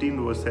the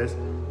 15th verse says,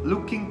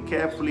 looking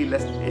carefully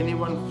lest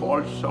anyone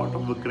fall short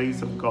of the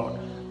grace of God,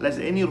 lest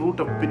any root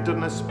of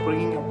bitterness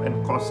springing up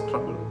and cause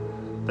trouble,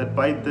 that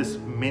by this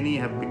many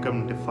have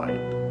become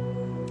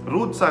defiled.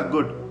 Roots are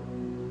good.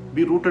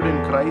 Be rooted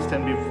in Christ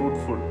and be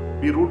fruitful.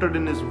 Be rooted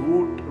in His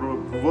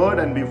word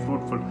and be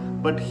fruitful.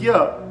 But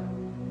here,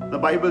 the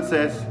Bible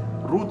says,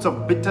 roots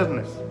of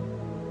bitterness.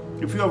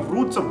 If you have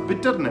roots of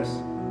bitterness,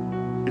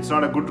 it's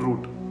not a good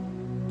root.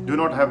 Do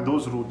not have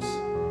those roots,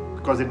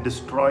 because it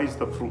destroys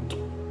the fruit.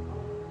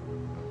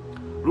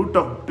 Root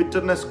of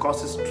bitterness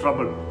causes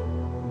trouble.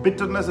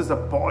 Bitterness is a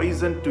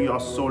poison to your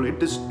soul. It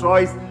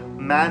destroys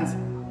man's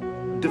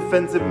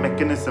defensive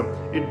mechanism.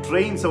 It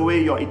drains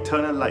away your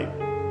eternal life.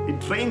 It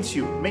drains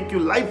you, make you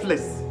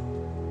lifeless.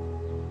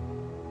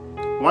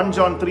 1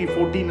 John 3,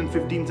 14 and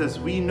 15 says,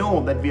 we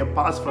know that we are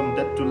passed from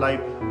death to life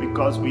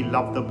because we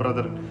love the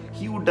brethren.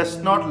 He who does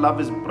not love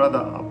his brother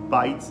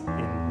abides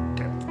in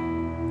death.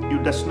 He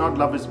who does not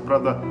love his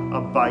brother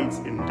abides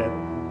in death.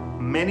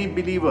 Many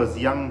believers,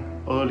 young,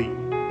 early,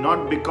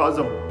 not because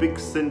of big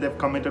sin they've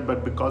committed,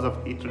 but because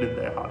of hatred in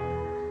their heart.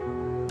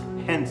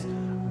 Hence,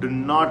 do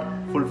not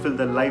fulfill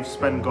the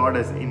lifespan God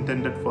has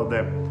intended for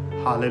them.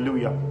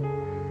 Hallelujah.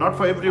 Not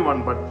for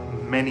everyone, but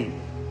many.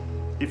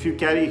 If you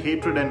carry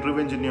hatred and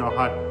revenge in your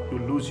heart, you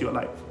lose your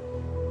life.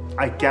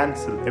 I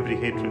cancel every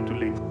hatred to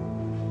live.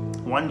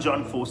 1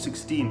 John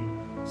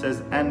 4:16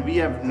 says, and we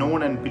have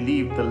known and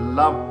believed the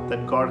love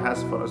that God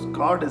has for us.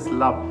 God is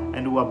love,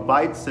 and who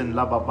abides in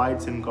love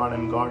abides in God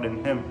and God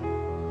in him.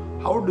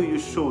 How do you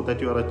show that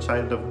you are a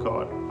child of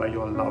God? By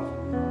your love.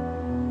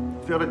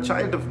 If you are a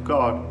child of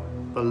God,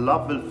 the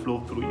love will flow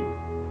through you.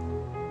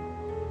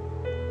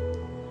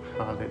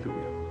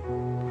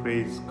 Hallelujah.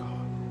 Praise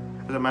God.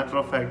 As a matter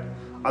of fact,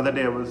 other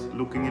day I was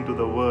looking into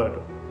the word.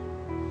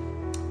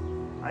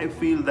 I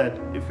feel that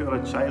if you're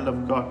a child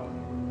of God,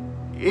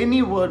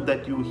 any word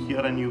that you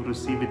hear and you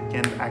receive, it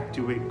can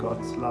activate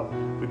God's love,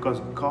 because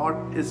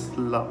God is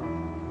love.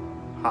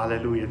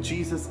 Hallelujah.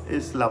 Jesus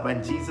is love,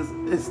 and Jesus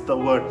is the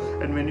word.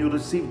 And when you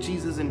receive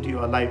Jesus into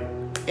your life,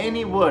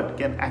 any word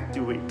can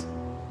activate,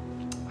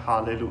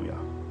 hallelujah,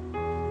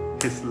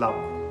 His love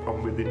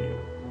from within you.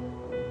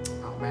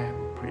 Amen.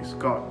 Praise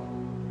God.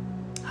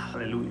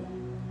 Hallelujah.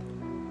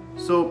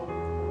 So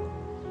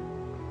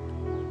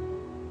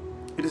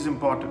It is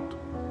important.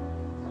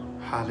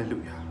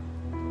 Hallelujah.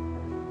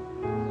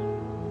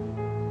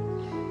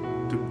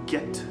 To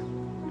get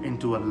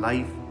into a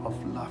life of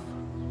love.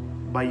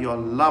 By your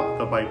love,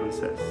 the Bible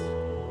says.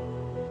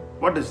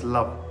 What is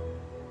love?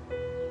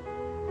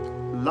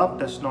 Love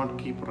does not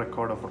keep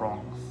record of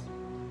wrongs.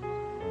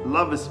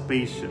 Love is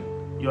patient.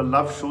 Your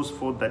love shows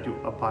forth that you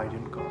abide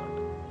in God.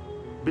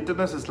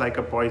 Bitterness is like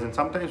a poison.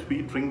 Sometimes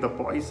we drink the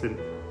poison,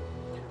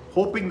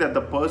 hoping that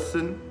the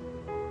person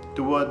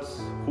towards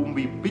whom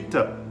we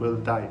bitter will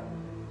die.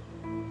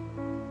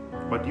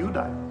 But you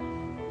die.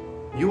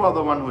 You are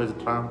the one who has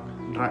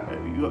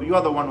you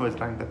are the one who has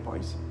drank that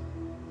poison.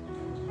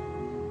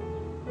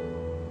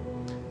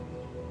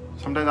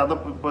 Sometimes the other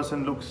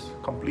person looks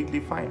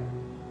completely fine.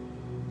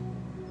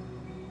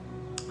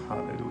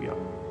 Hallelujah.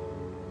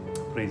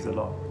 Praise the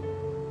Lord.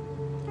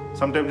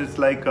 Sometimes it's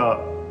like a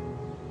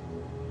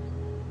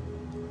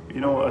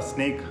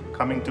snake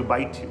coming to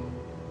bite you,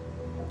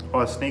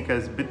 or a snake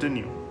has bitten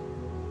you.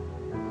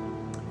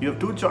 You have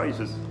two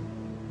choices.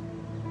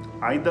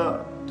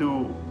 Either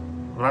to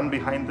run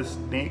behind the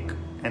snake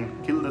and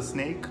kill the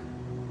snake,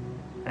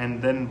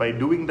 and then by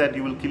doing that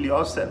you will kill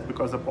yourself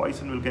because the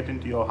poison will get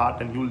into your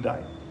heart and you will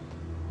die.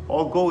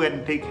 Or go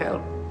and take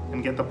help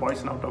and get the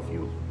poison out of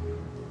you.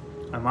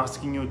 I'm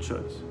asking you,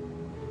 church,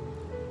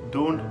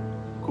 don't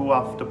go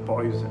after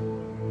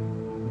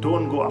poison.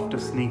 Don't go after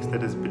snakes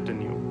that has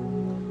bitten you.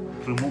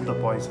 Remove the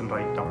poison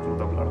right now through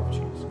the blood of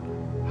Jesus.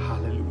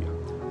 Hallelujah.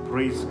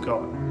 Praise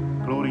God.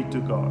 Glory to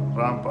God.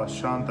 Rampa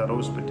Shanta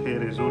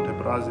Rospetere Zote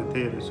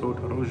Brazitere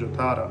Zota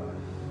Rojotara.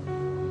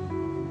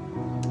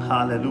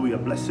 Hallelujah.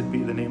 Blessed be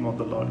the name of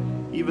the Lord.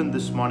 Even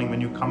this morning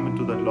when you come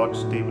into the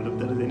Lord's table, if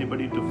there is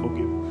anybody to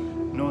forgive,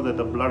 know that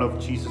the blood of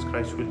Jesus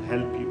Christ will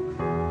help you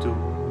to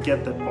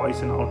get that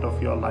poison out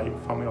of your life,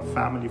 from your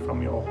family,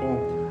 from your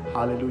home.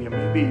 Hallelujah.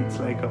 Maybe it's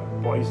like a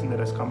poison that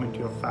has come into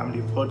your family.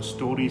 You've heard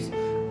stories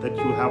that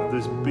you have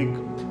this big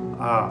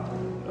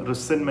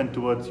resentment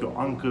towards your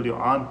uncle,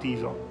 your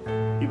aunties, or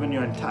even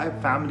your entire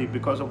family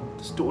because of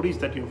the stories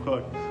that you've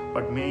heard.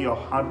 But may your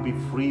heart be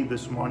free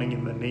this morning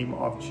in the name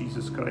of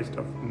Jesus Christ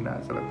of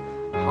Nazareth.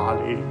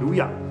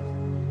 Hallelujah.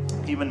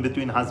 Even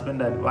between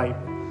husband and wife,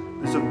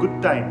 it's a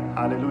good time.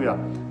 Hallelujah.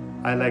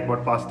 I like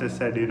what Pastor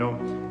said, it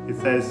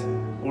says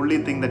only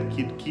thing that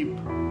can keep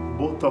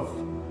both the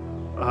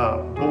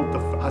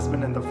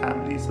husband and the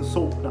family is a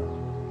soap now.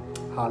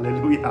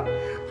 Hallelujah.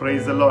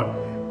 Praise the Lord.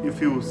 If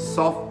you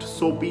soft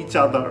soap each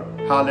other,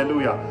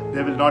 hallelujah,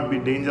 there will not be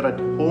danger at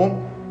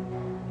home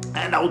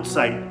and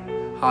outside.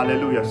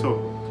 Hallelujah. So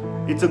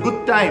it's a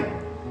good time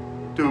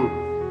to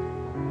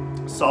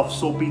soft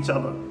soap each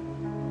other.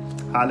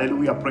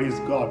 Hallelujah. Praise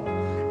God.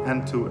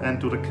 And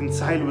to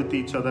reconcile with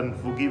each other and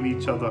forgive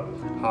each other.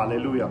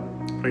 Hallelujah.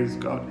 Praise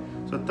God.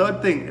 So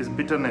third thing is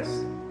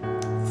bitterness.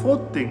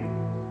 Fourth thing,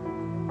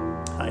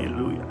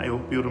 hallelujah, I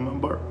hope you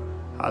remember.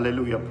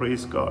 Hallelujah.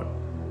 Praise God.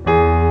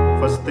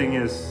 First thing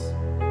is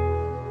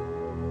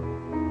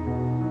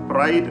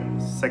pride.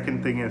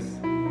 Second thing is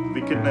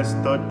wickedness.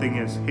 Third thing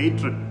is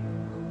hatred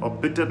or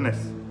bitterness.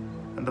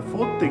 And the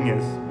fourth thing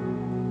is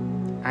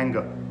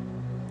anger.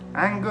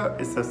 Anger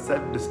is a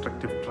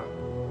self-destructive trap.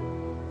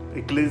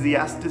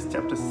 Ecclesiastes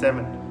chapter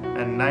 7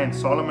 and 9,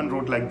 Solomon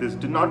wrote like this: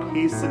 do not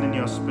hasten in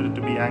your spirit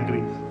to be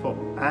angry, for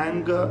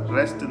anger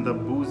rests in the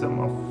bosom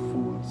of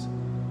fools.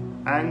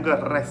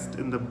 Anger rests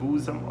in the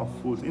bosom of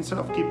fools. Instead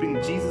of keeping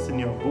Jesus in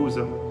your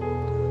bosom,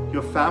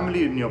 your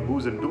family in your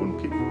bosom, don't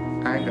keep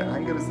anger.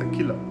 Anger is a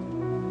killer.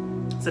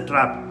 It's a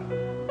trap.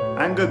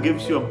 Anger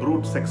gives you a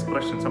brute's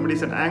expression. Somebody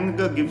said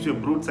anger gives you a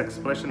brute's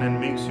expression and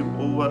makes you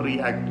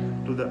overreact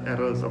to the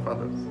errors of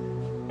others.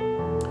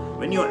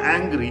 When you're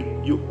angry,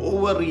 you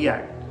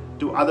overreact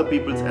to other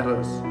people's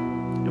errors.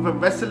 If a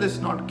vessel is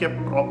not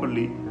kept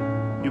properly,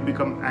 you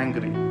become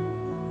angry.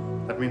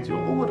 That means you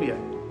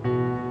overreact.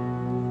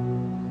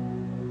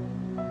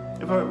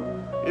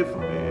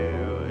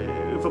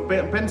 If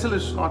a pencil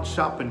is not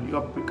sharpened, you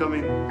are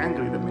becoming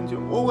angry. That means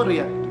you're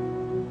overreacting.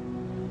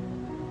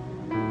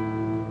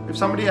 If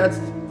somebody adds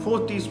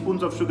 4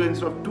 teaspoons of sugar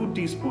instead of 2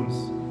 teaspoons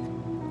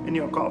in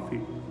your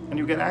coffee and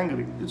you get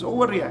angry, it's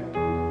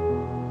overreacting.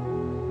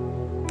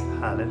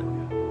 Hallelujah.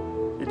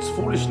 It's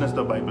foolishness,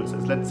 the Bible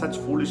says. Let such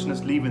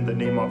foolishness leave in the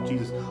name of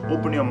Jesus.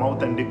 Open your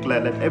mouth and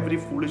declare, let every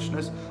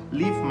foolishness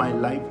leave my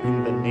life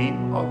in the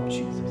name of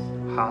Jesus.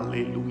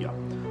 Hallelujah.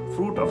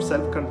 Fruit of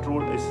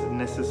self-control is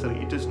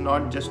necessary. It is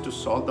not just to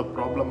solve the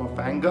problem of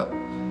anger,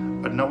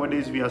 but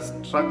nowadays we are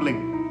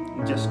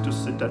struggling just to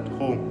sit at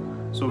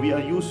home. So we are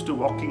used to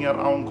walking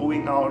around,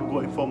 going out,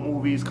 going for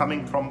movies,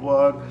 coming from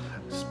work,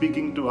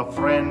 speaking to a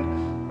friend.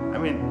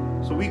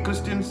 So we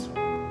Christians,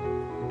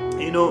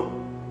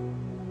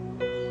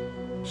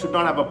 should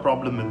not have a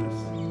problem with this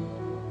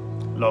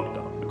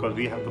lockdown because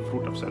we have the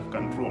fruit of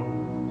self-control.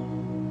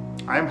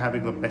 I'm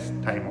having the best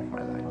time of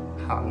my life.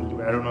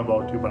 Hallelujah. I don't know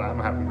about you, but I'm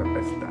having the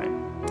best time.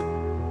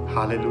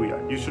 Hallelujah.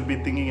 You shouldn't be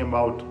thinking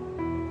about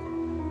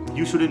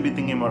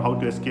how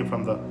to escape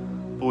from the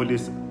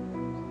police,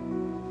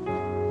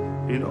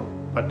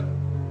 but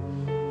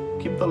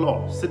keep the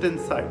law, sit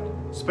inside,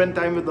 Spend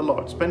time with the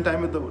Lord. Spend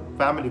time with the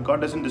family.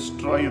 God doesn't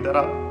destroy you.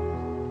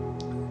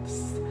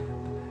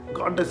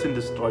 God doesn't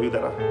destroy you.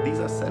 These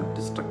are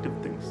self-destructive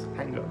things.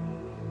 Anger.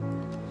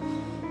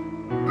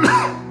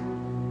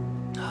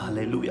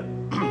 Hallelujah.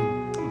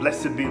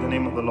 Blessed be the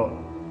name of the Lord.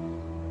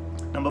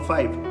 Number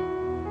 5.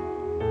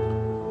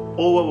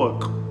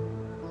 Overwork.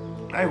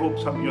 I hope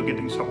you're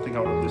getting something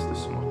out of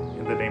this morning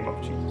in the name of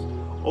Jesus.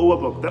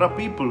 Overwork. There are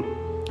people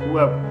who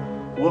have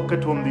work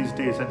at home these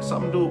days, and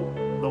some do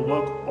the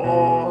work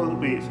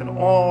always and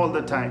all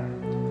the time.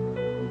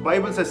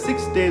 Bible says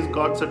 6 days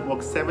God said work,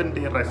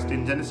 7-day rest.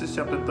 In Genesis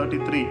chapter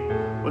 33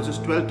 verses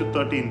 12 to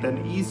 13,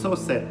 then Esau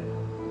said,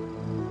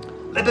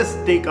 let us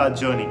take our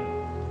journey.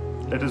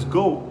 Let us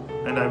go,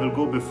 and I will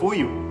go before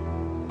you.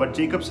 But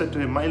Jacob said to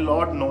him, my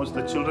Lord knows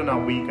the children are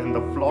weak, and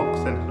the flocks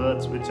and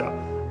herds which are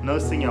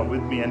nursing are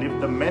with me. And if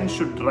the men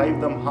should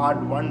drive them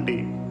hard one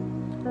day,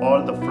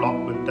 all the flock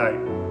will die.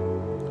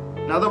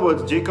 In other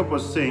words, Jacob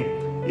was saying,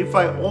 if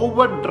I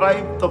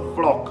overdrive the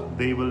flock,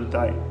 they will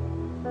die.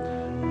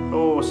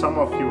 Oh, some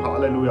of you,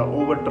 hallelujah,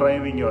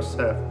 overdriving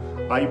yourself.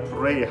 I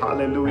pray,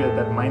 hallelujah,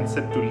 that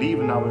mindset to leave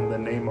now in the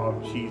name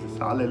of Jesus.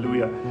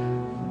 Hallelujah.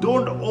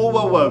 Don't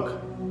overwork.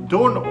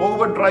 Don't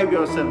overdrive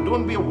yourself.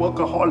 Don't be a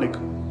workaholic.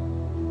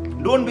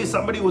 Don't be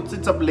somebody who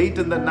sits up late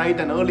in the night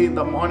and early in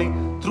the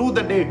morning, through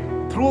the day,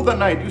 through the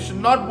night. You should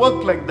not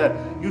work like that.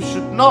 You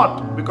should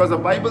not, because the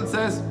Bible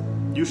says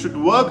you should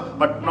work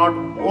but not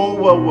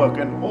overwork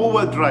and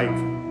overdrive.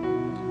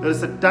 There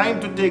is a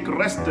time to take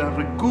rest and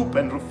recoup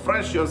and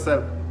refresh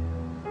yourself.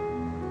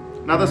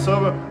 Another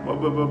servant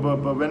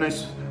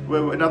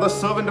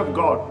of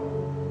God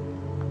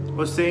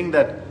was saying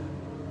that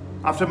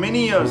after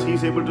many years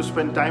he's able to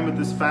spend time with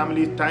his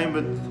family, time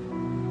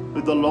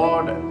with the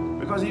Lord,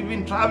 because he's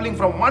been traveling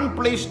from one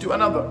place to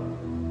another.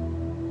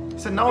 He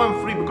said, now I'm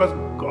free because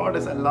God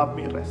has allowed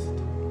me rest.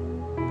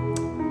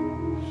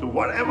 So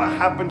whatever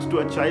happens to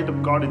a child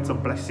of God, it's a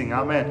blessing.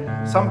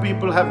 Amen. Some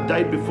people have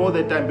died before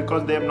their time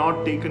because they have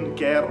not taken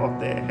care of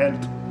their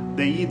health.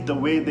 They eat the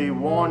way they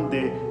want.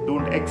 They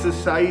don't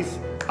exercise.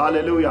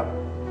 Hallelujah.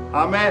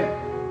 Amen.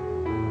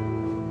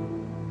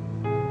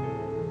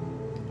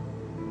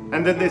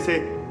 And then they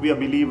say, we are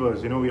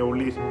believers. We are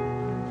only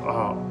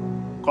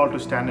called to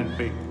stand in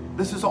faith.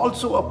 This is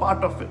also a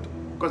part of it,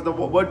 because the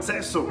word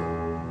says so.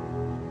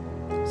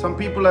 Some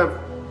people have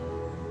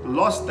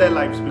lost their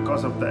lives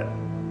because of that.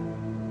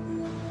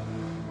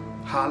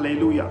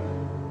 Hallelujah.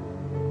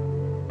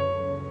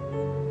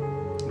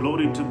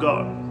 Glory to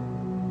God.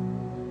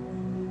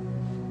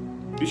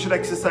 You should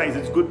exercise.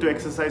 It's good to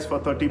exercise for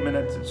 30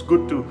 minutes. It's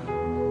good to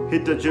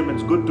hit the gym.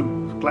 It's good to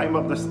climb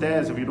up the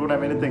stairs if you don't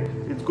have anything.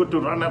 It's good to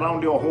run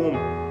around your home.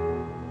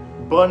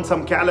 Burn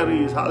some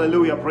calories.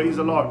 Hallelujah. Praise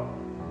the Lord.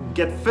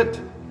 Get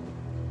fit.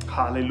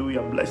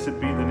 Hallelujah. Blessed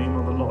be the name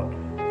of the Lord.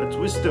 That's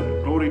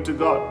wisdom. Glory to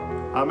God.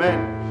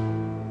 Amen.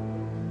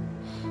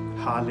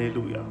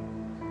 Hallelujah.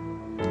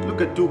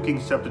 Look at 2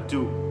 Kings chapter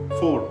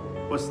 4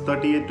 verse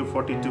 38 to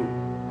 42.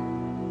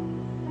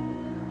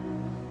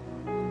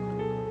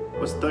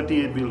 Verse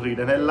 38 we'll read.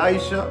 And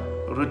Elisha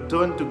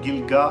returned to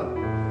Gilgal,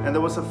 and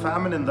there was a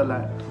famine in the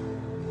land.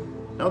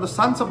 Now the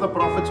sons of the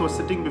prophets were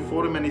sitting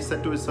before him, and he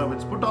said to his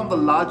servants, put on the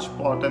large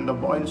pot and the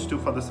boiled stew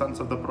for the sons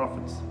of the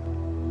prophets.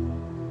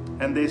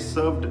 And they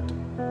served it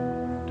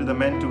to the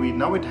men to eat.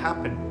 Now it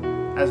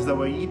happened, as they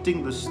were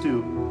eating the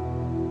stew,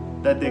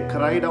 that they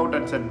cried out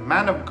and said,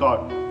 man of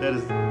God, there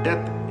is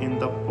death in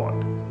the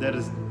pot. There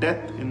is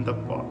death in the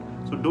pot.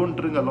 So don't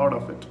drink a lot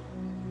of it.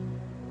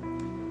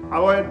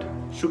 Avoid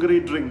sugary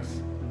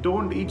drinks.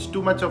 Don't eat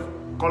too much of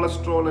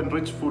cholesterol and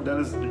rich food. There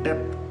is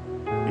death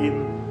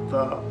in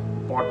the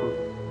bottle.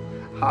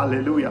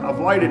 Hallelujah.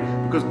 Avoid it,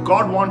 because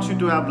God wants you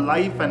to have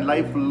life and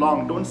life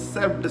long. Don't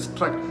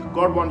self-destruct.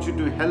 God wants you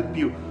to help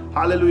you.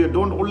 Hallelujah.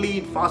 Don't only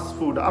eat fast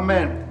food.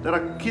 Amen. There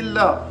are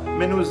killer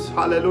menus.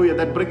 Hallelujah.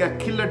 That bring a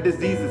killer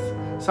diseases.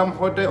 Some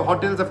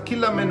hotels have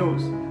killer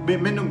menus.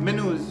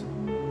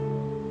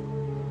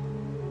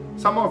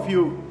 Some of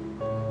you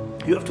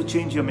have to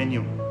change your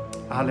menu.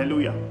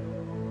 Hallelujah.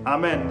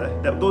 Amen.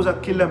 Those are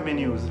killer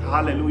menus.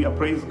 Hallelujah.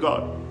 Praise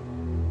God.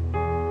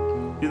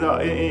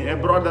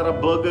 Abroad there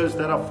are burgers.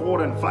 There are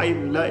 4 and 5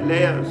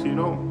 layers.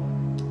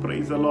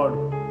 Praise the Lord.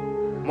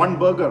 One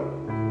burger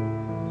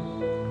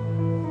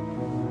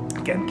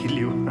can kill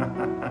you.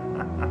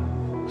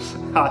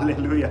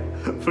 Hallelujah.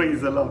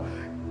 Praise the Lord.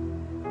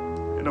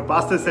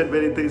 Pastor said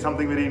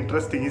something very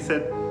interesting. He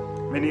said,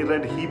 when he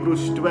read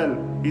Hebrews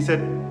 12, he said,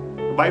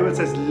 the Bible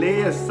says,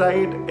 lay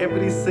aside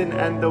every sin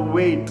and the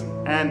weight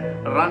and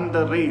run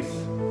the race.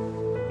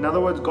 In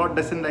other words, God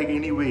doesn't like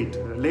any weight.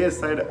 Lay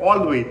aside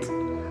all weight.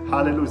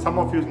 Hallelujah. Some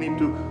of you need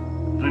to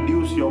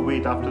reduce your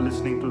weight after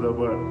listening to the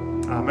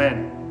word.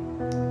 Amen.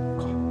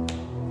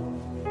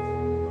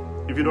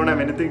 If you don't have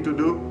anything to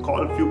do,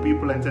 call a few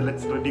people and say,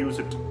 let's reduce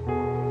it.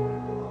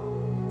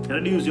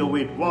 Reduce your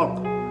weight. Walk.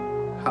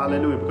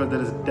 Hallelujah. Because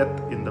there is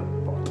death in the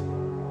pot.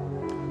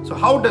 So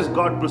how does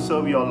God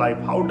preserve your life?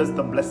 How does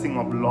the blessing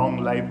of long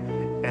life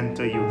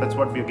enter you? That's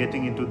what we're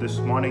getting into this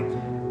morning.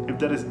 If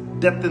there is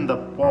death in the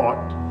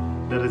pot,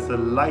 there is a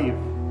life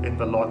in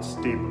the Lord's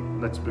table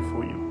that's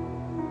before you.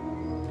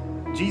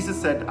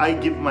 Jesus said, I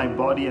give my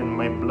body and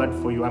my blood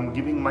for you. I'm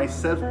giving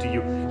myself to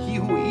you. He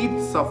who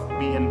eats of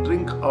me and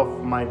drink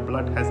of my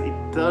blood has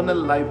eternal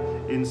life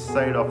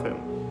inside of him.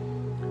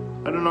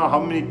 I don't know how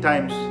many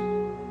times,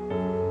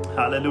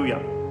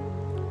 hallelujah,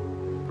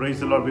 praise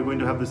the Lord, we're going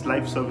to have this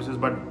live services,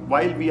 but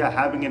while we are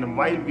having it and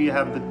while we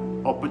have the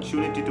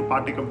opportunity to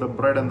partake of the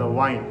bread and the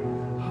wine,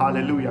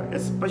 hallelujah,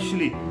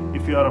 especially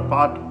if you are a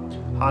part,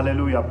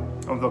 hallelujah,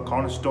 of the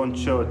Cornerstone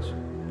Church,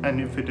 and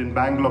if it in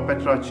Bangalore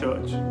Petra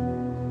Church,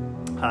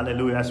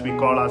 hallelujah, as we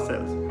call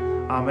ourselves,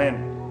 amen,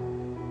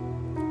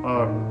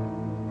 or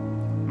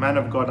man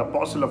of God,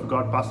 apostle of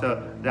God,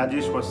 Pastor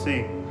Rajesh was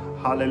saying,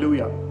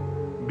 hallelujah,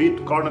 be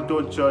it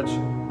Cornerstone Church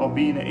or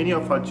be in any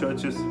of our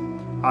churches,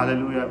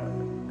 hallelujah,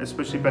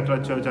 especially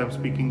Petra Church, I'm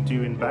speaking to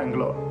you in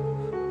Bangalore,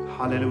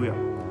 hallelujah,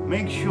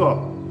 make sure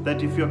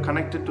that if you're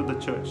connected to the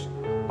church,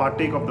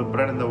 partake of the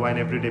bread and the wine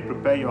every day.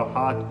 Prepare your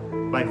heart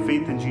by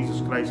faith in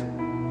Jesus Christ.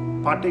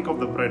 Partake of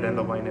the bread and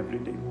the wine every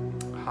day.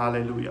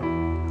 Hallelujah.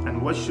 And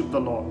worship the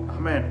Lord.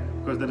 Amen.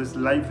 Because there is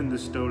life in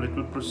this table. It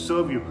will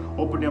preserve you.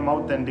 Open your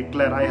mouth and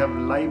declare, I have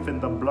life in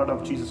the blood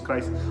of Jesus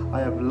Christ. I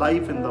have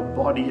life in the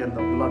body and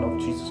the blood of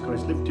Jesus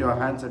Christ. Lift your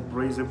hands and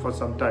praise Him for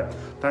some time.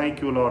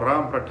 Thank you, Lord.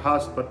 Ram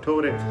Prathas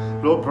Patore.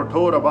 Lord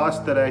Pratora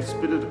Bastara.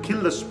 Spirit,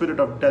 kill the spirit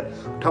of death.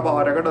 That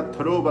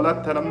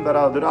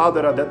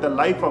the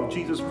life of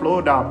Jesus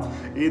flow down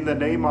in the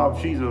name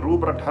of Jesus.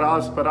 Rubra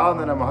Taras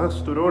Paranana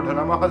Mahasturod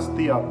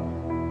Namahastia.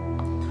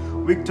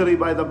 Victory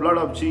by the blood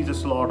of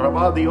Jesus, Lord.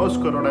 Rabadi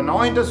Oscar,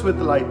 anoint us with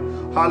light.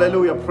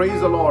 Hallelujah. Praise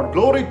the Lord.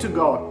 Glory to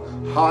God.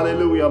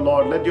 Hallelujah,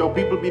 Lord. Let your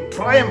people be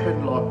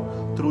triumphant,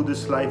 Lord, through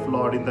this life,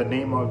 Lord, in the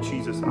name of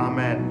Jesus.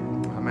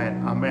 Amen.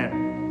 Amen.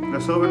 Amen. The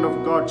servant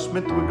of God,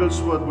 Smith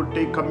Wigglesworth, would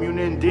take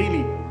communion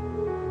daily.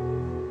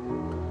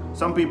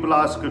 Some people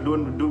ask,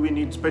 do we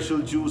need special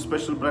juice,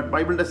 special bread?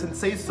 Bible doesn't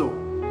say so.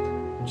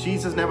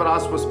 Jesus never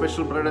asked for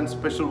special bread and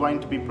special wine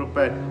to be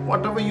prepared.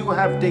 Whatever you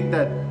have, take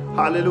that.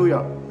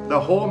 Hallelujah. The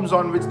homes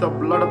on which the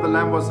blood of the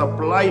Lamb was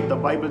applied, the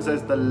Bible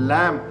says the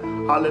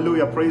Lamb,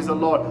 hallelujah, praise the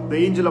Lord, the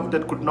angel of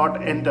death could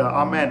not enter.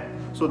 Amen.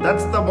 So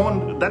that's the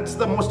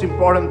most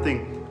important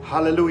thing.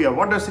 Hallelujah.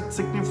 What does it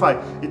signify?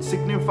 It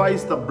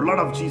signifies the blood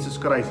of Jesus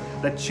Christ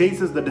that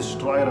chases the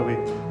destroyer away.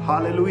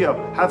 Hallelujah.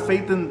 Have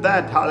faith in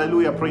that.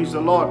 Hallelujah. Praise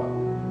the Lord.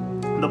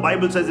 The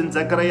Bible says in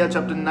Zechariah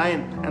chapter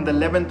 9 and the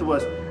 11th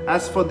verse,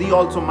 as for thee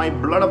also, my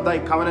blood of thy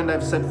covenant I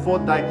have set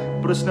forth thy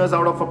prisoners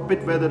out of a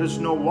pit where there is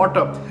no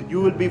water. You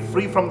will be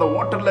free from the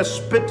waterless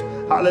pit.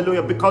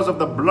 Hallelujah. Because of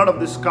the blood of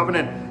this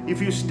covenant. If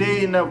you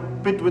stay in a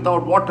pit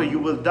without water, you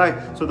will die.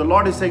 So the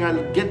Lord is saying,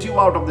 I'll get you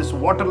out of this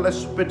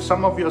waterless pit.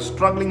 Some of you are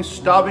struggling,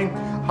 starving.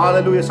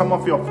 Hallelujah. Some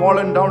of you are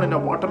fallen down in a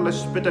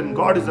waterless pit, and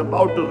God is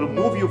about to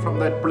remove you from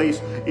that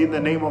place in the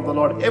name of the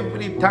Lord.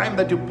 Every time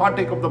that you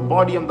partake of the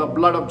body and the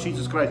blood of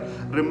Jesus Christ,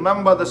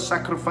 remember the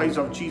sacrifice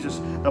of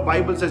Jesus. The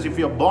Bible says if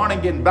you're born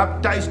again,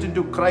 baptized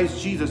into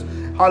Christ Jesus,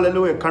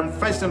 hallelujah,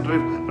 confess and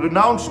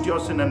renounced your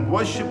sin and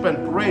worship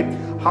and pray,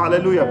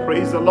 hallelujah,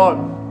 praise the Lord,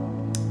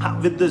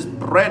 with this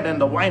bread and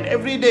the wine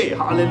every day,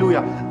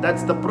 hallelujah.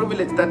 That's the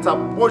privilege, that's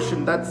our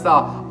portion, that's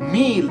the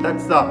meal,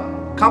 that's the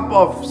cup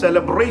of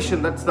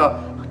celebration, that's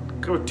the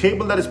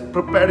table that is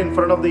prepared in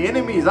front of the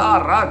enemies.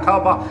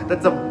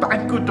 That's a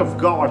banquet of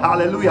God.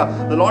 Hallelujah.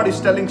 The Lord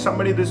is telling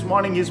somebody this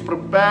morning, He's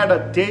prepared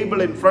a table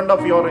in front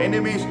of your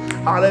enemies.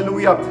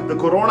 Hallelujah. The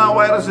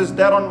coronavirus is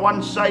there on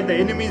one side, the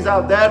enemies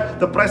are there,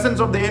 the presence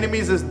of the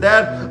enemies is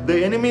there,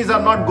 the enemies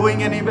are not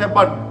going anywhere,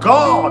 but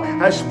God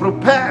has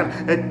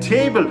prepared a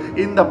table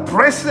in the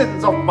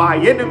presence of my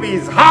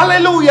enemies.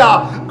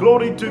 Hallelujah.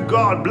 Glory to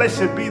God.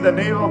 Blessed be the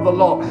name of the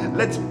Lord.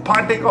 Let's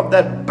partake of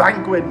that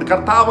banquet.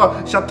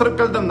 Kartava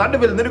Shatrukal hallelujah.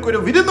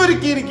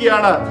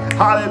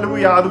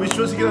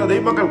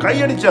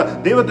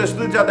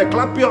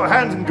 Clap your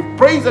hands and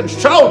praise and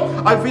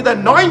shout. I feel the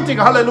anointing,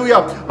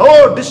 hallelujah,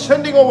 oh,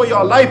 descending over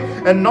your life,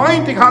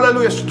 anointing,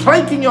 hallelujah,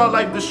 striking your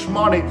life this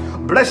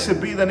morning. Blessed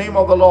be the name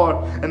of the Lord,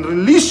 and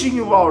releasing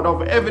you out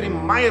of every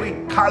miry,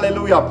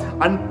 hallelujah,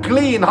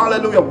 unclean,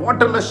 hallelujah,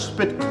 waterless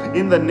pit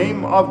in the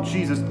name of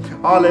Jesus.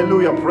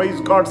 Hallelujah. Praise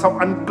God.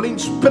 Some unclean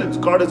spirits,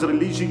 God is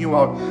releasing you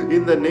out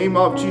in the name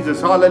of Jesus.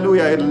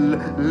 Hallelujah.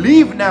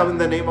 Leave now in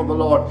the name of the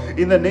Lord.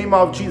 In the name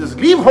of Jesus.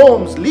 Leave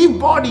homes, leave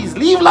bodies,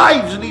 leave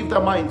lives, leave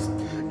their minds.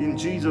 In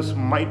Jesus'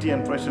 mighty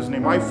and precious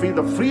name. I feel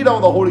the freedom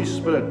of the Holy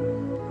Spirit.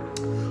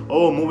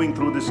 Oh, moving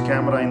through this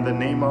camera in the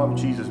name of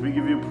Jesus. We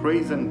give you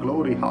praise and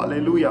glory.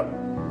 Hallelujah.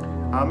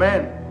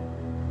 Amen.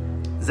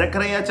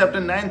 Zechariah chapter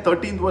 9,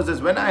 13th verse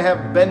says, when I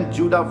have bent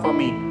Judah for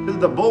me, till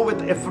the bow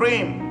with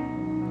Ephraim,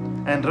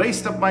 and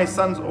raised up my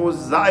sons, O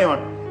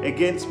Zion,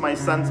 against my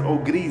sons, O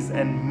Greece,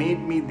 and made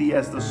me thee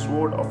as the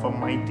sword of a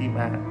mighty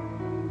man.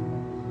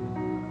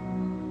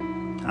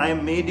 I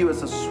have made you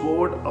as a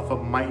sword of a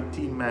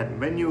mighty man.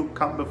 When you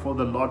come before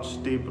the Lord's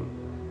table,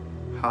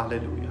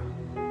 hallelujah,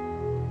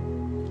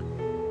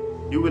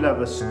 you will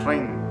have a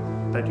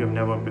strength that you have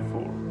never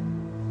before.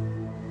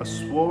 A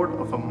sword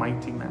of a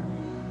mighty man.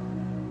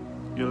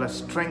 You'll have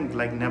strength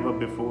like never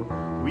before.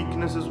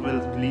 Weaknesses will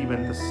leave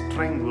and the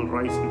strength will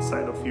rise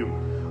inside of you.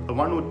 The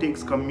one who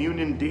takes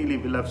communion daily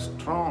will have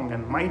strong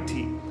and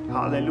mighty.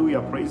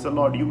 Hallelujah. Praise the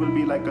Lord. You will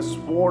be like a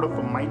sword of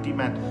a mighty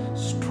man,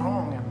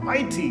 strong and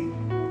mighty.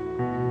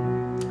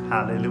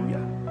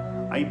 Hallelujah.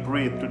 I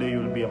pray today you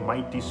will be a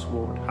mighty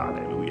sword.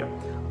 Hallelujah.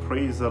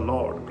 Praise the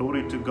Lord.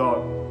 Glory to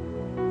God.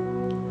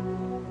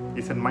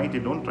 He said mighty.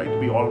 Don't try to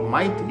be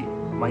almighty.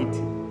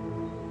 Mighty.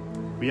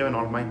 We have an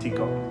almighty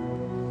God.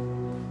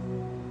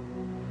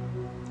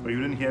 Oh, you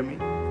didn't hear me?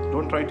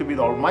 Don't try to be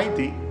the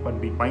almighty, but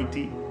be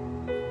mighty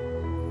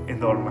in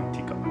the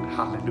almighty God.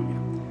 Hallelujah.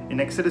 In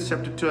Exodus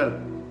chapter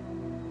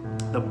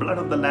 12, the blood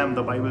of the lamb,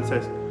 the Bible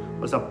says,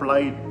 was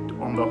applied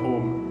on the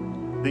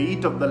home. They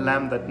ate of the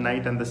lamb that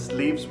night, and the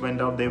slaves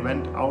went out. They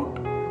went out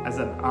as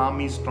an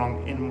army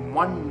strong. In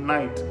one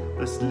night,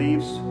 the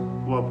slaves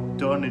were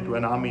turned into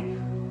an army.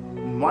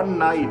 In one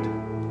night,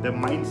 the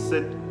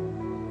mindset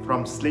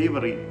from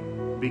slavery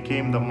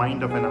became the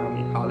mind of an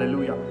army.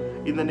 Hallelujah.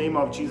 In the name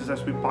of Jesus,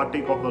 as we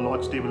partake of the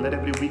Lord's table, let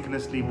every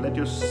weakness leave. Let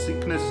your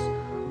sickness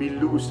be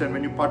loosed. And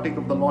when you partake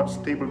of the Lord's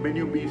table, when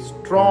you be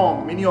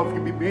strong, many of you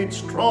be made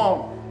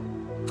strong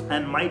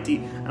and mighty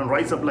and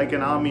rise up like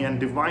an army, and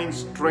divine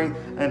strength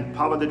and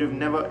power that you've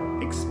never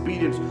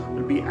experienced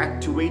will be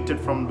activated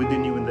from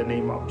within you in the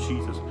name of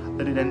Jesus.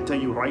 Let it enter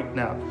you right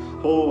now.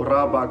 Oh,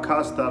 Rabba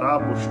Kasta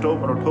Rabu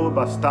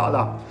Stobrotoba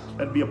Stala.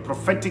 Let be a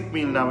prophetic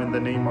meal now in the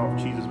name of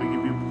Jesus. We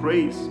give you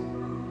praise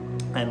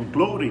and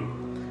glory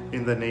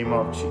in the name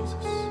of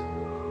Jesus.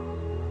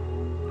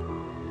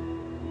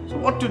 So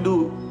what to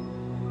do?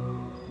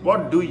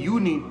 What do you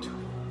need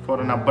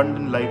for an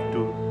abundant life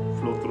to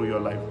flow through your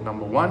life?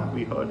 Number one,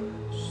 we heard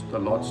the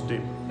Lord's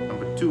table.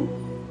 Number two,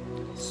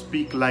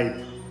 speak life.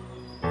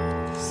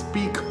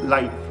 Speak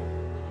life.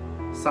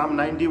 Psalm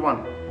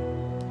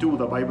 91:2,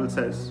 the Bible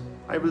says,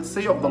 I will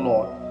say of the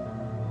Lord,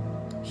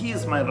 He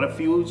is my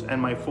refuge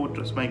and my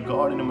fortress, my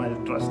God in whom I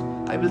will trust.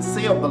 I will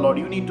say of the Lord.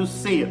 You need to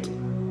say it.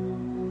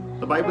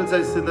 The Bible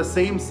says in the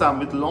same psalm,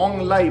 with long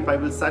life I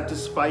will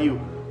satisfy you.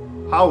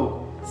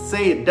 How?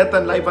 Say it. Death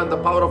and life and the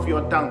power of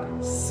your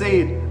tongue.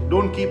 Say it.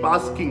 Don't keep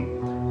asking,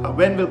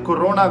 when will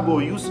Corona go?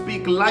 You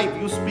speak life,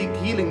 you speak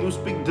healing, you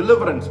speak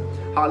deliverance.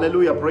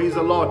 Hallelujah. Praise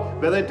the Lord.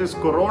 Whether it is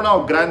Corona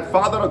or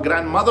grandfather or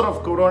grandmother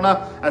of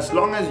Corona, as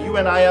long as you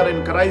and I are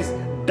in Christ,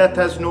 death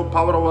has no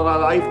power over our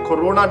life.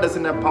 Corona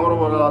doesn't have power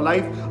over our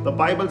life. The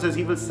Bible says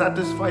He will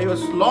satisfy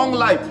us long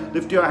life.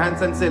 Lift your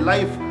hands and say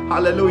life.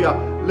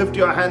 Hallelujah. Lift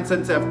your hands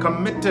and say, I've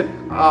committed,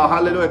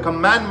 hallelujah,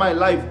 command my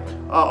life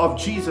of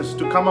Jesus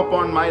to come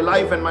upon my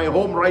life and my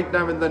home right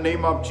now in the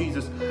name of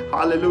Jesus.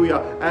 Hallelujah.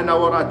 And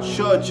our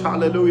church,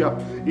 hallelujah,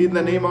 in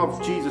the name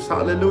of Jesus.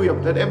 Hallelujah.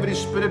 Let every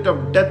spirit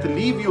of death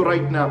leave you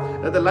right now.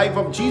 Let the life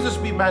of Jesus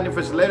be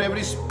manifest. Let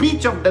every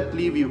speech of death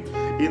leave you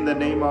in the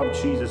name of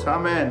Jesus.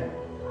 Amen.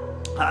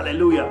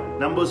 Hallelujah.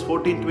 Numbers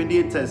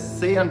 14:28 says,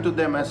 say unto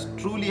them, as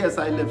truly as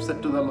I live,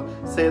 saith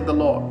the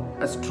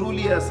Lord. As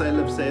truly as I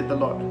live, saith the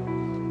Lord.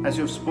 As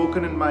you have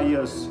spoken in my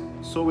ears,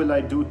 so will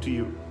I do to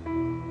you.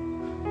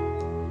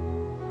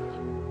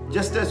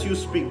 Just as you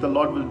speak, the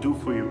Lord will do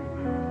for you.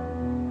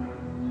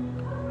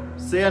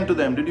 Say unto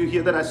them, did you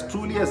hear that? As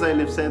truly as I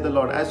live, saith the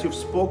Lord, as you've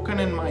spoken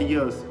in my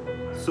ears,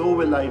 so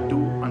will I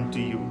do unto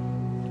you.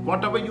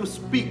 Whatever you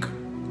speak,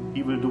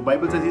 He will do.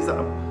 Bible says He's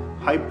a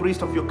high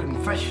priest of your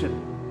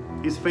confession.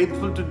 He's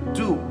faithful to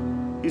do.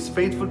 He's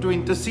faithful to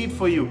intercede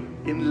for you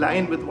in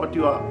line with what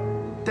you are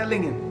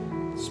telling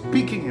Him,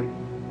 speaking Him.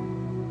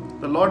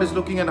 The Lord is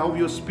looking at how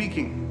you're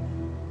speaking.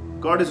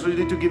 God is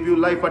ready to give you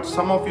life, but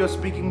some of you are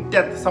speaking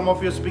death, some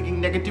of you are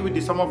speaking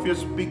negativity, some of you are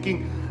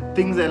speaking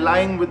things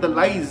aligning with the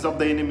lies of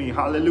the enemy.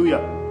 Hallelujah.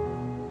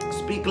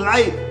 Speak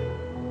life.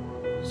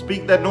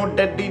 Speak that no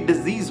deadly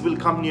disease will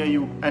come near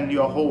you and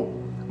your home.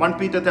 1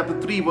 Peter chapter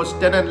 3 verse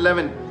 10 and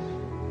 11.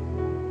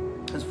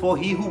 As for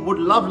he who would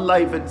love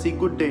life and see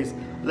good days,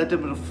 let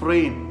him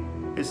refrain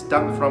his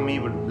tongue from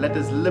evil. Let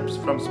his lips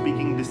from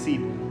speaking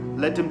deceit.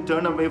 Let him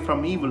turn away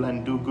from evil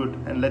and do good,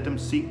 and let him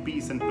seek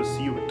peace and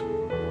pursue it.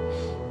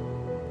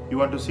 You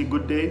want to see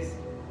good days?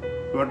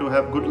 You want to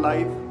have good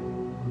life?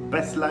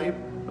 Best life?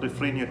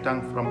 Refrain your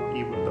tongue from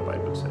evil, the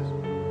Bible says.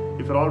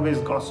 If you're always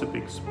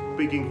gossiping,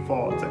 speaking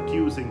false,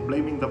 accusing,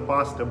 blaming the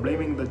pastor,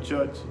 blaming the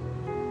church,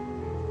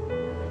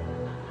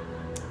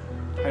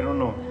 I don't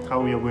know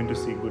how you're going to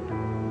see good.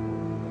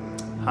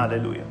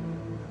 Hallelujah.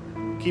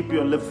 Keep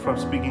your lips from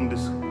speaking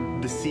this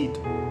deceit.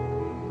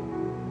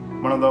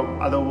 One of the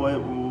other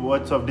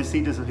words of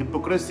deceit is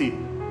hypocrisy.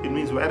 It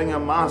means wearing a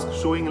mask,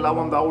 showing love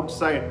on the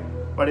outside,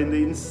 but in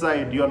the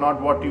inside you are not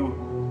what you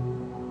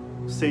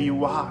say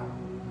you are.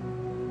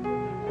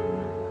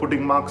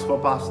 Putting marks for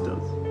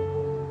pastors.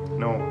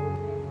 No.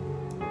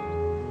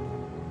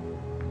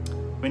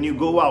 When you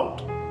go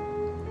out,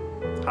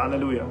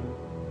 hallelujah,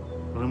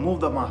 remove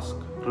the mask,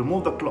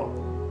 remove the cloth.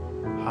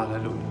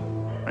 Hallelujah.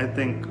 I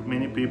think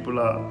many people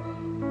are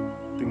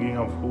thinking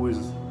of who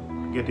is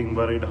getting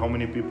buried, how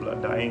many people are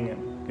dying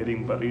and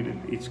getting buried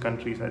in each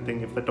country. I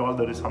think if at all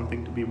there is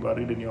something to be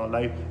buried in your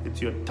life,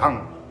 it's your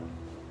tongue.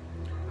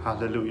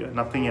 Hallelujah.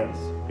 Nothing else.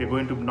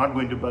 We're not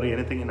going to bury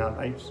anything in our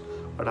lives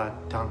but our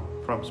tongue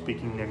from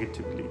speaking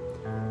negatively.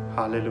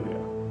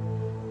 Hallelujah.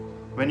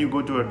 When you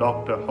go to a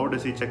doctor, how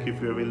does he check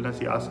if you have illness?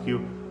 He asks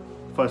you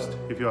first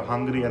if you're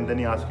hungry, and then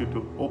he asks you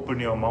to open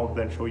your mouth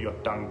and show your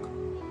tongue.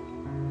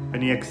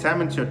 When he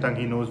examines your tongue,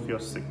 he knows if you're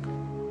sick.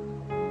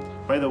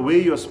 By the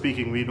way you're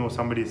speaking, we know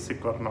somebody is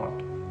sick or not.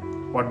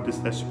 What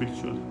is their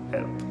spiritual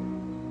health?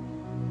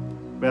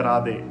 Where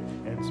are they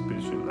in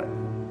spiritual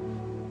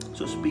life?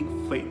 So speak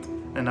faith.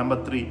 And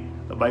number 3,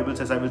 the Bible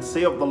says, I will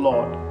say of the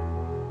Lord,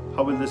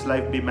 how will this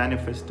life be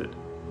manifested?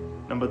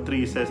 Number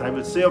 3 says, I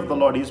will say of the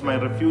Lord, He is my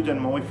refuge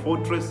and my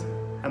fortress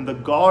and the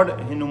God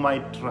in whom I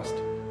trust.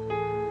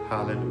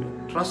 Hallelujah.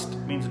 Trust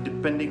means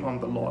depending on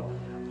the Lord,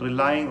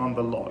 relying on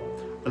the Lord.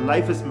 The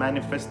life is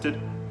manifested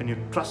when you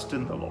trust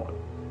in the Lord.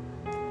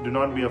 Do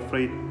not be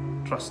afraid,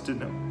 trust in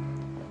Him.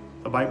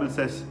 The Bible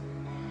says,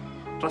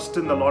 trust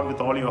in the Lord with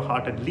all your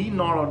heart and lean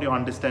not on your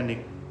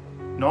understanding.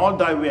 In all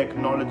thy way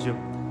acknowledge Him,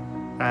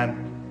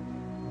 and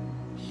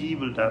He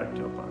will direct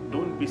your path.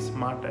 Don't be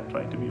smart and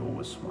try to be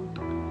over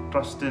smart.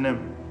 Trust in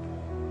Him.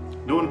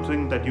 Don't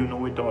think that you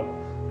know it all.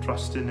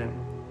 Trust in Him.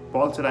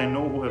 Paul said, I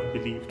know who have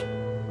believed.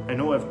 I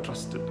know who have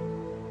trusted.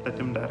 Let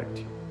Him direct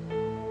you.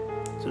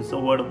 So it's the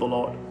word of the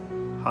Lord.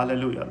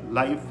 Hallelujah.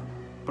 Life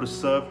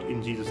preserved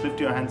in Jesus. Lift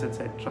your hands and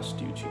say, I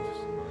trust you, Jesus.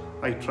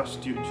 I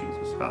trust you,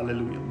 Jesus.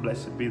 Hallelujah.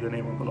 Blessed be the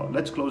name of the Lord.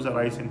 Let's close our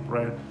eyes in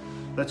prayer.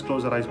 Let's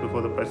close our eyes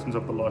before the presence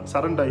of the Lord.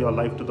 Surrender your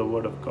life to the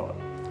word of God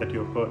that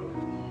you have heard.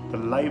 The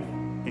life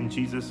in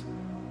Jesus,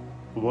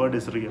 the word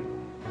is real.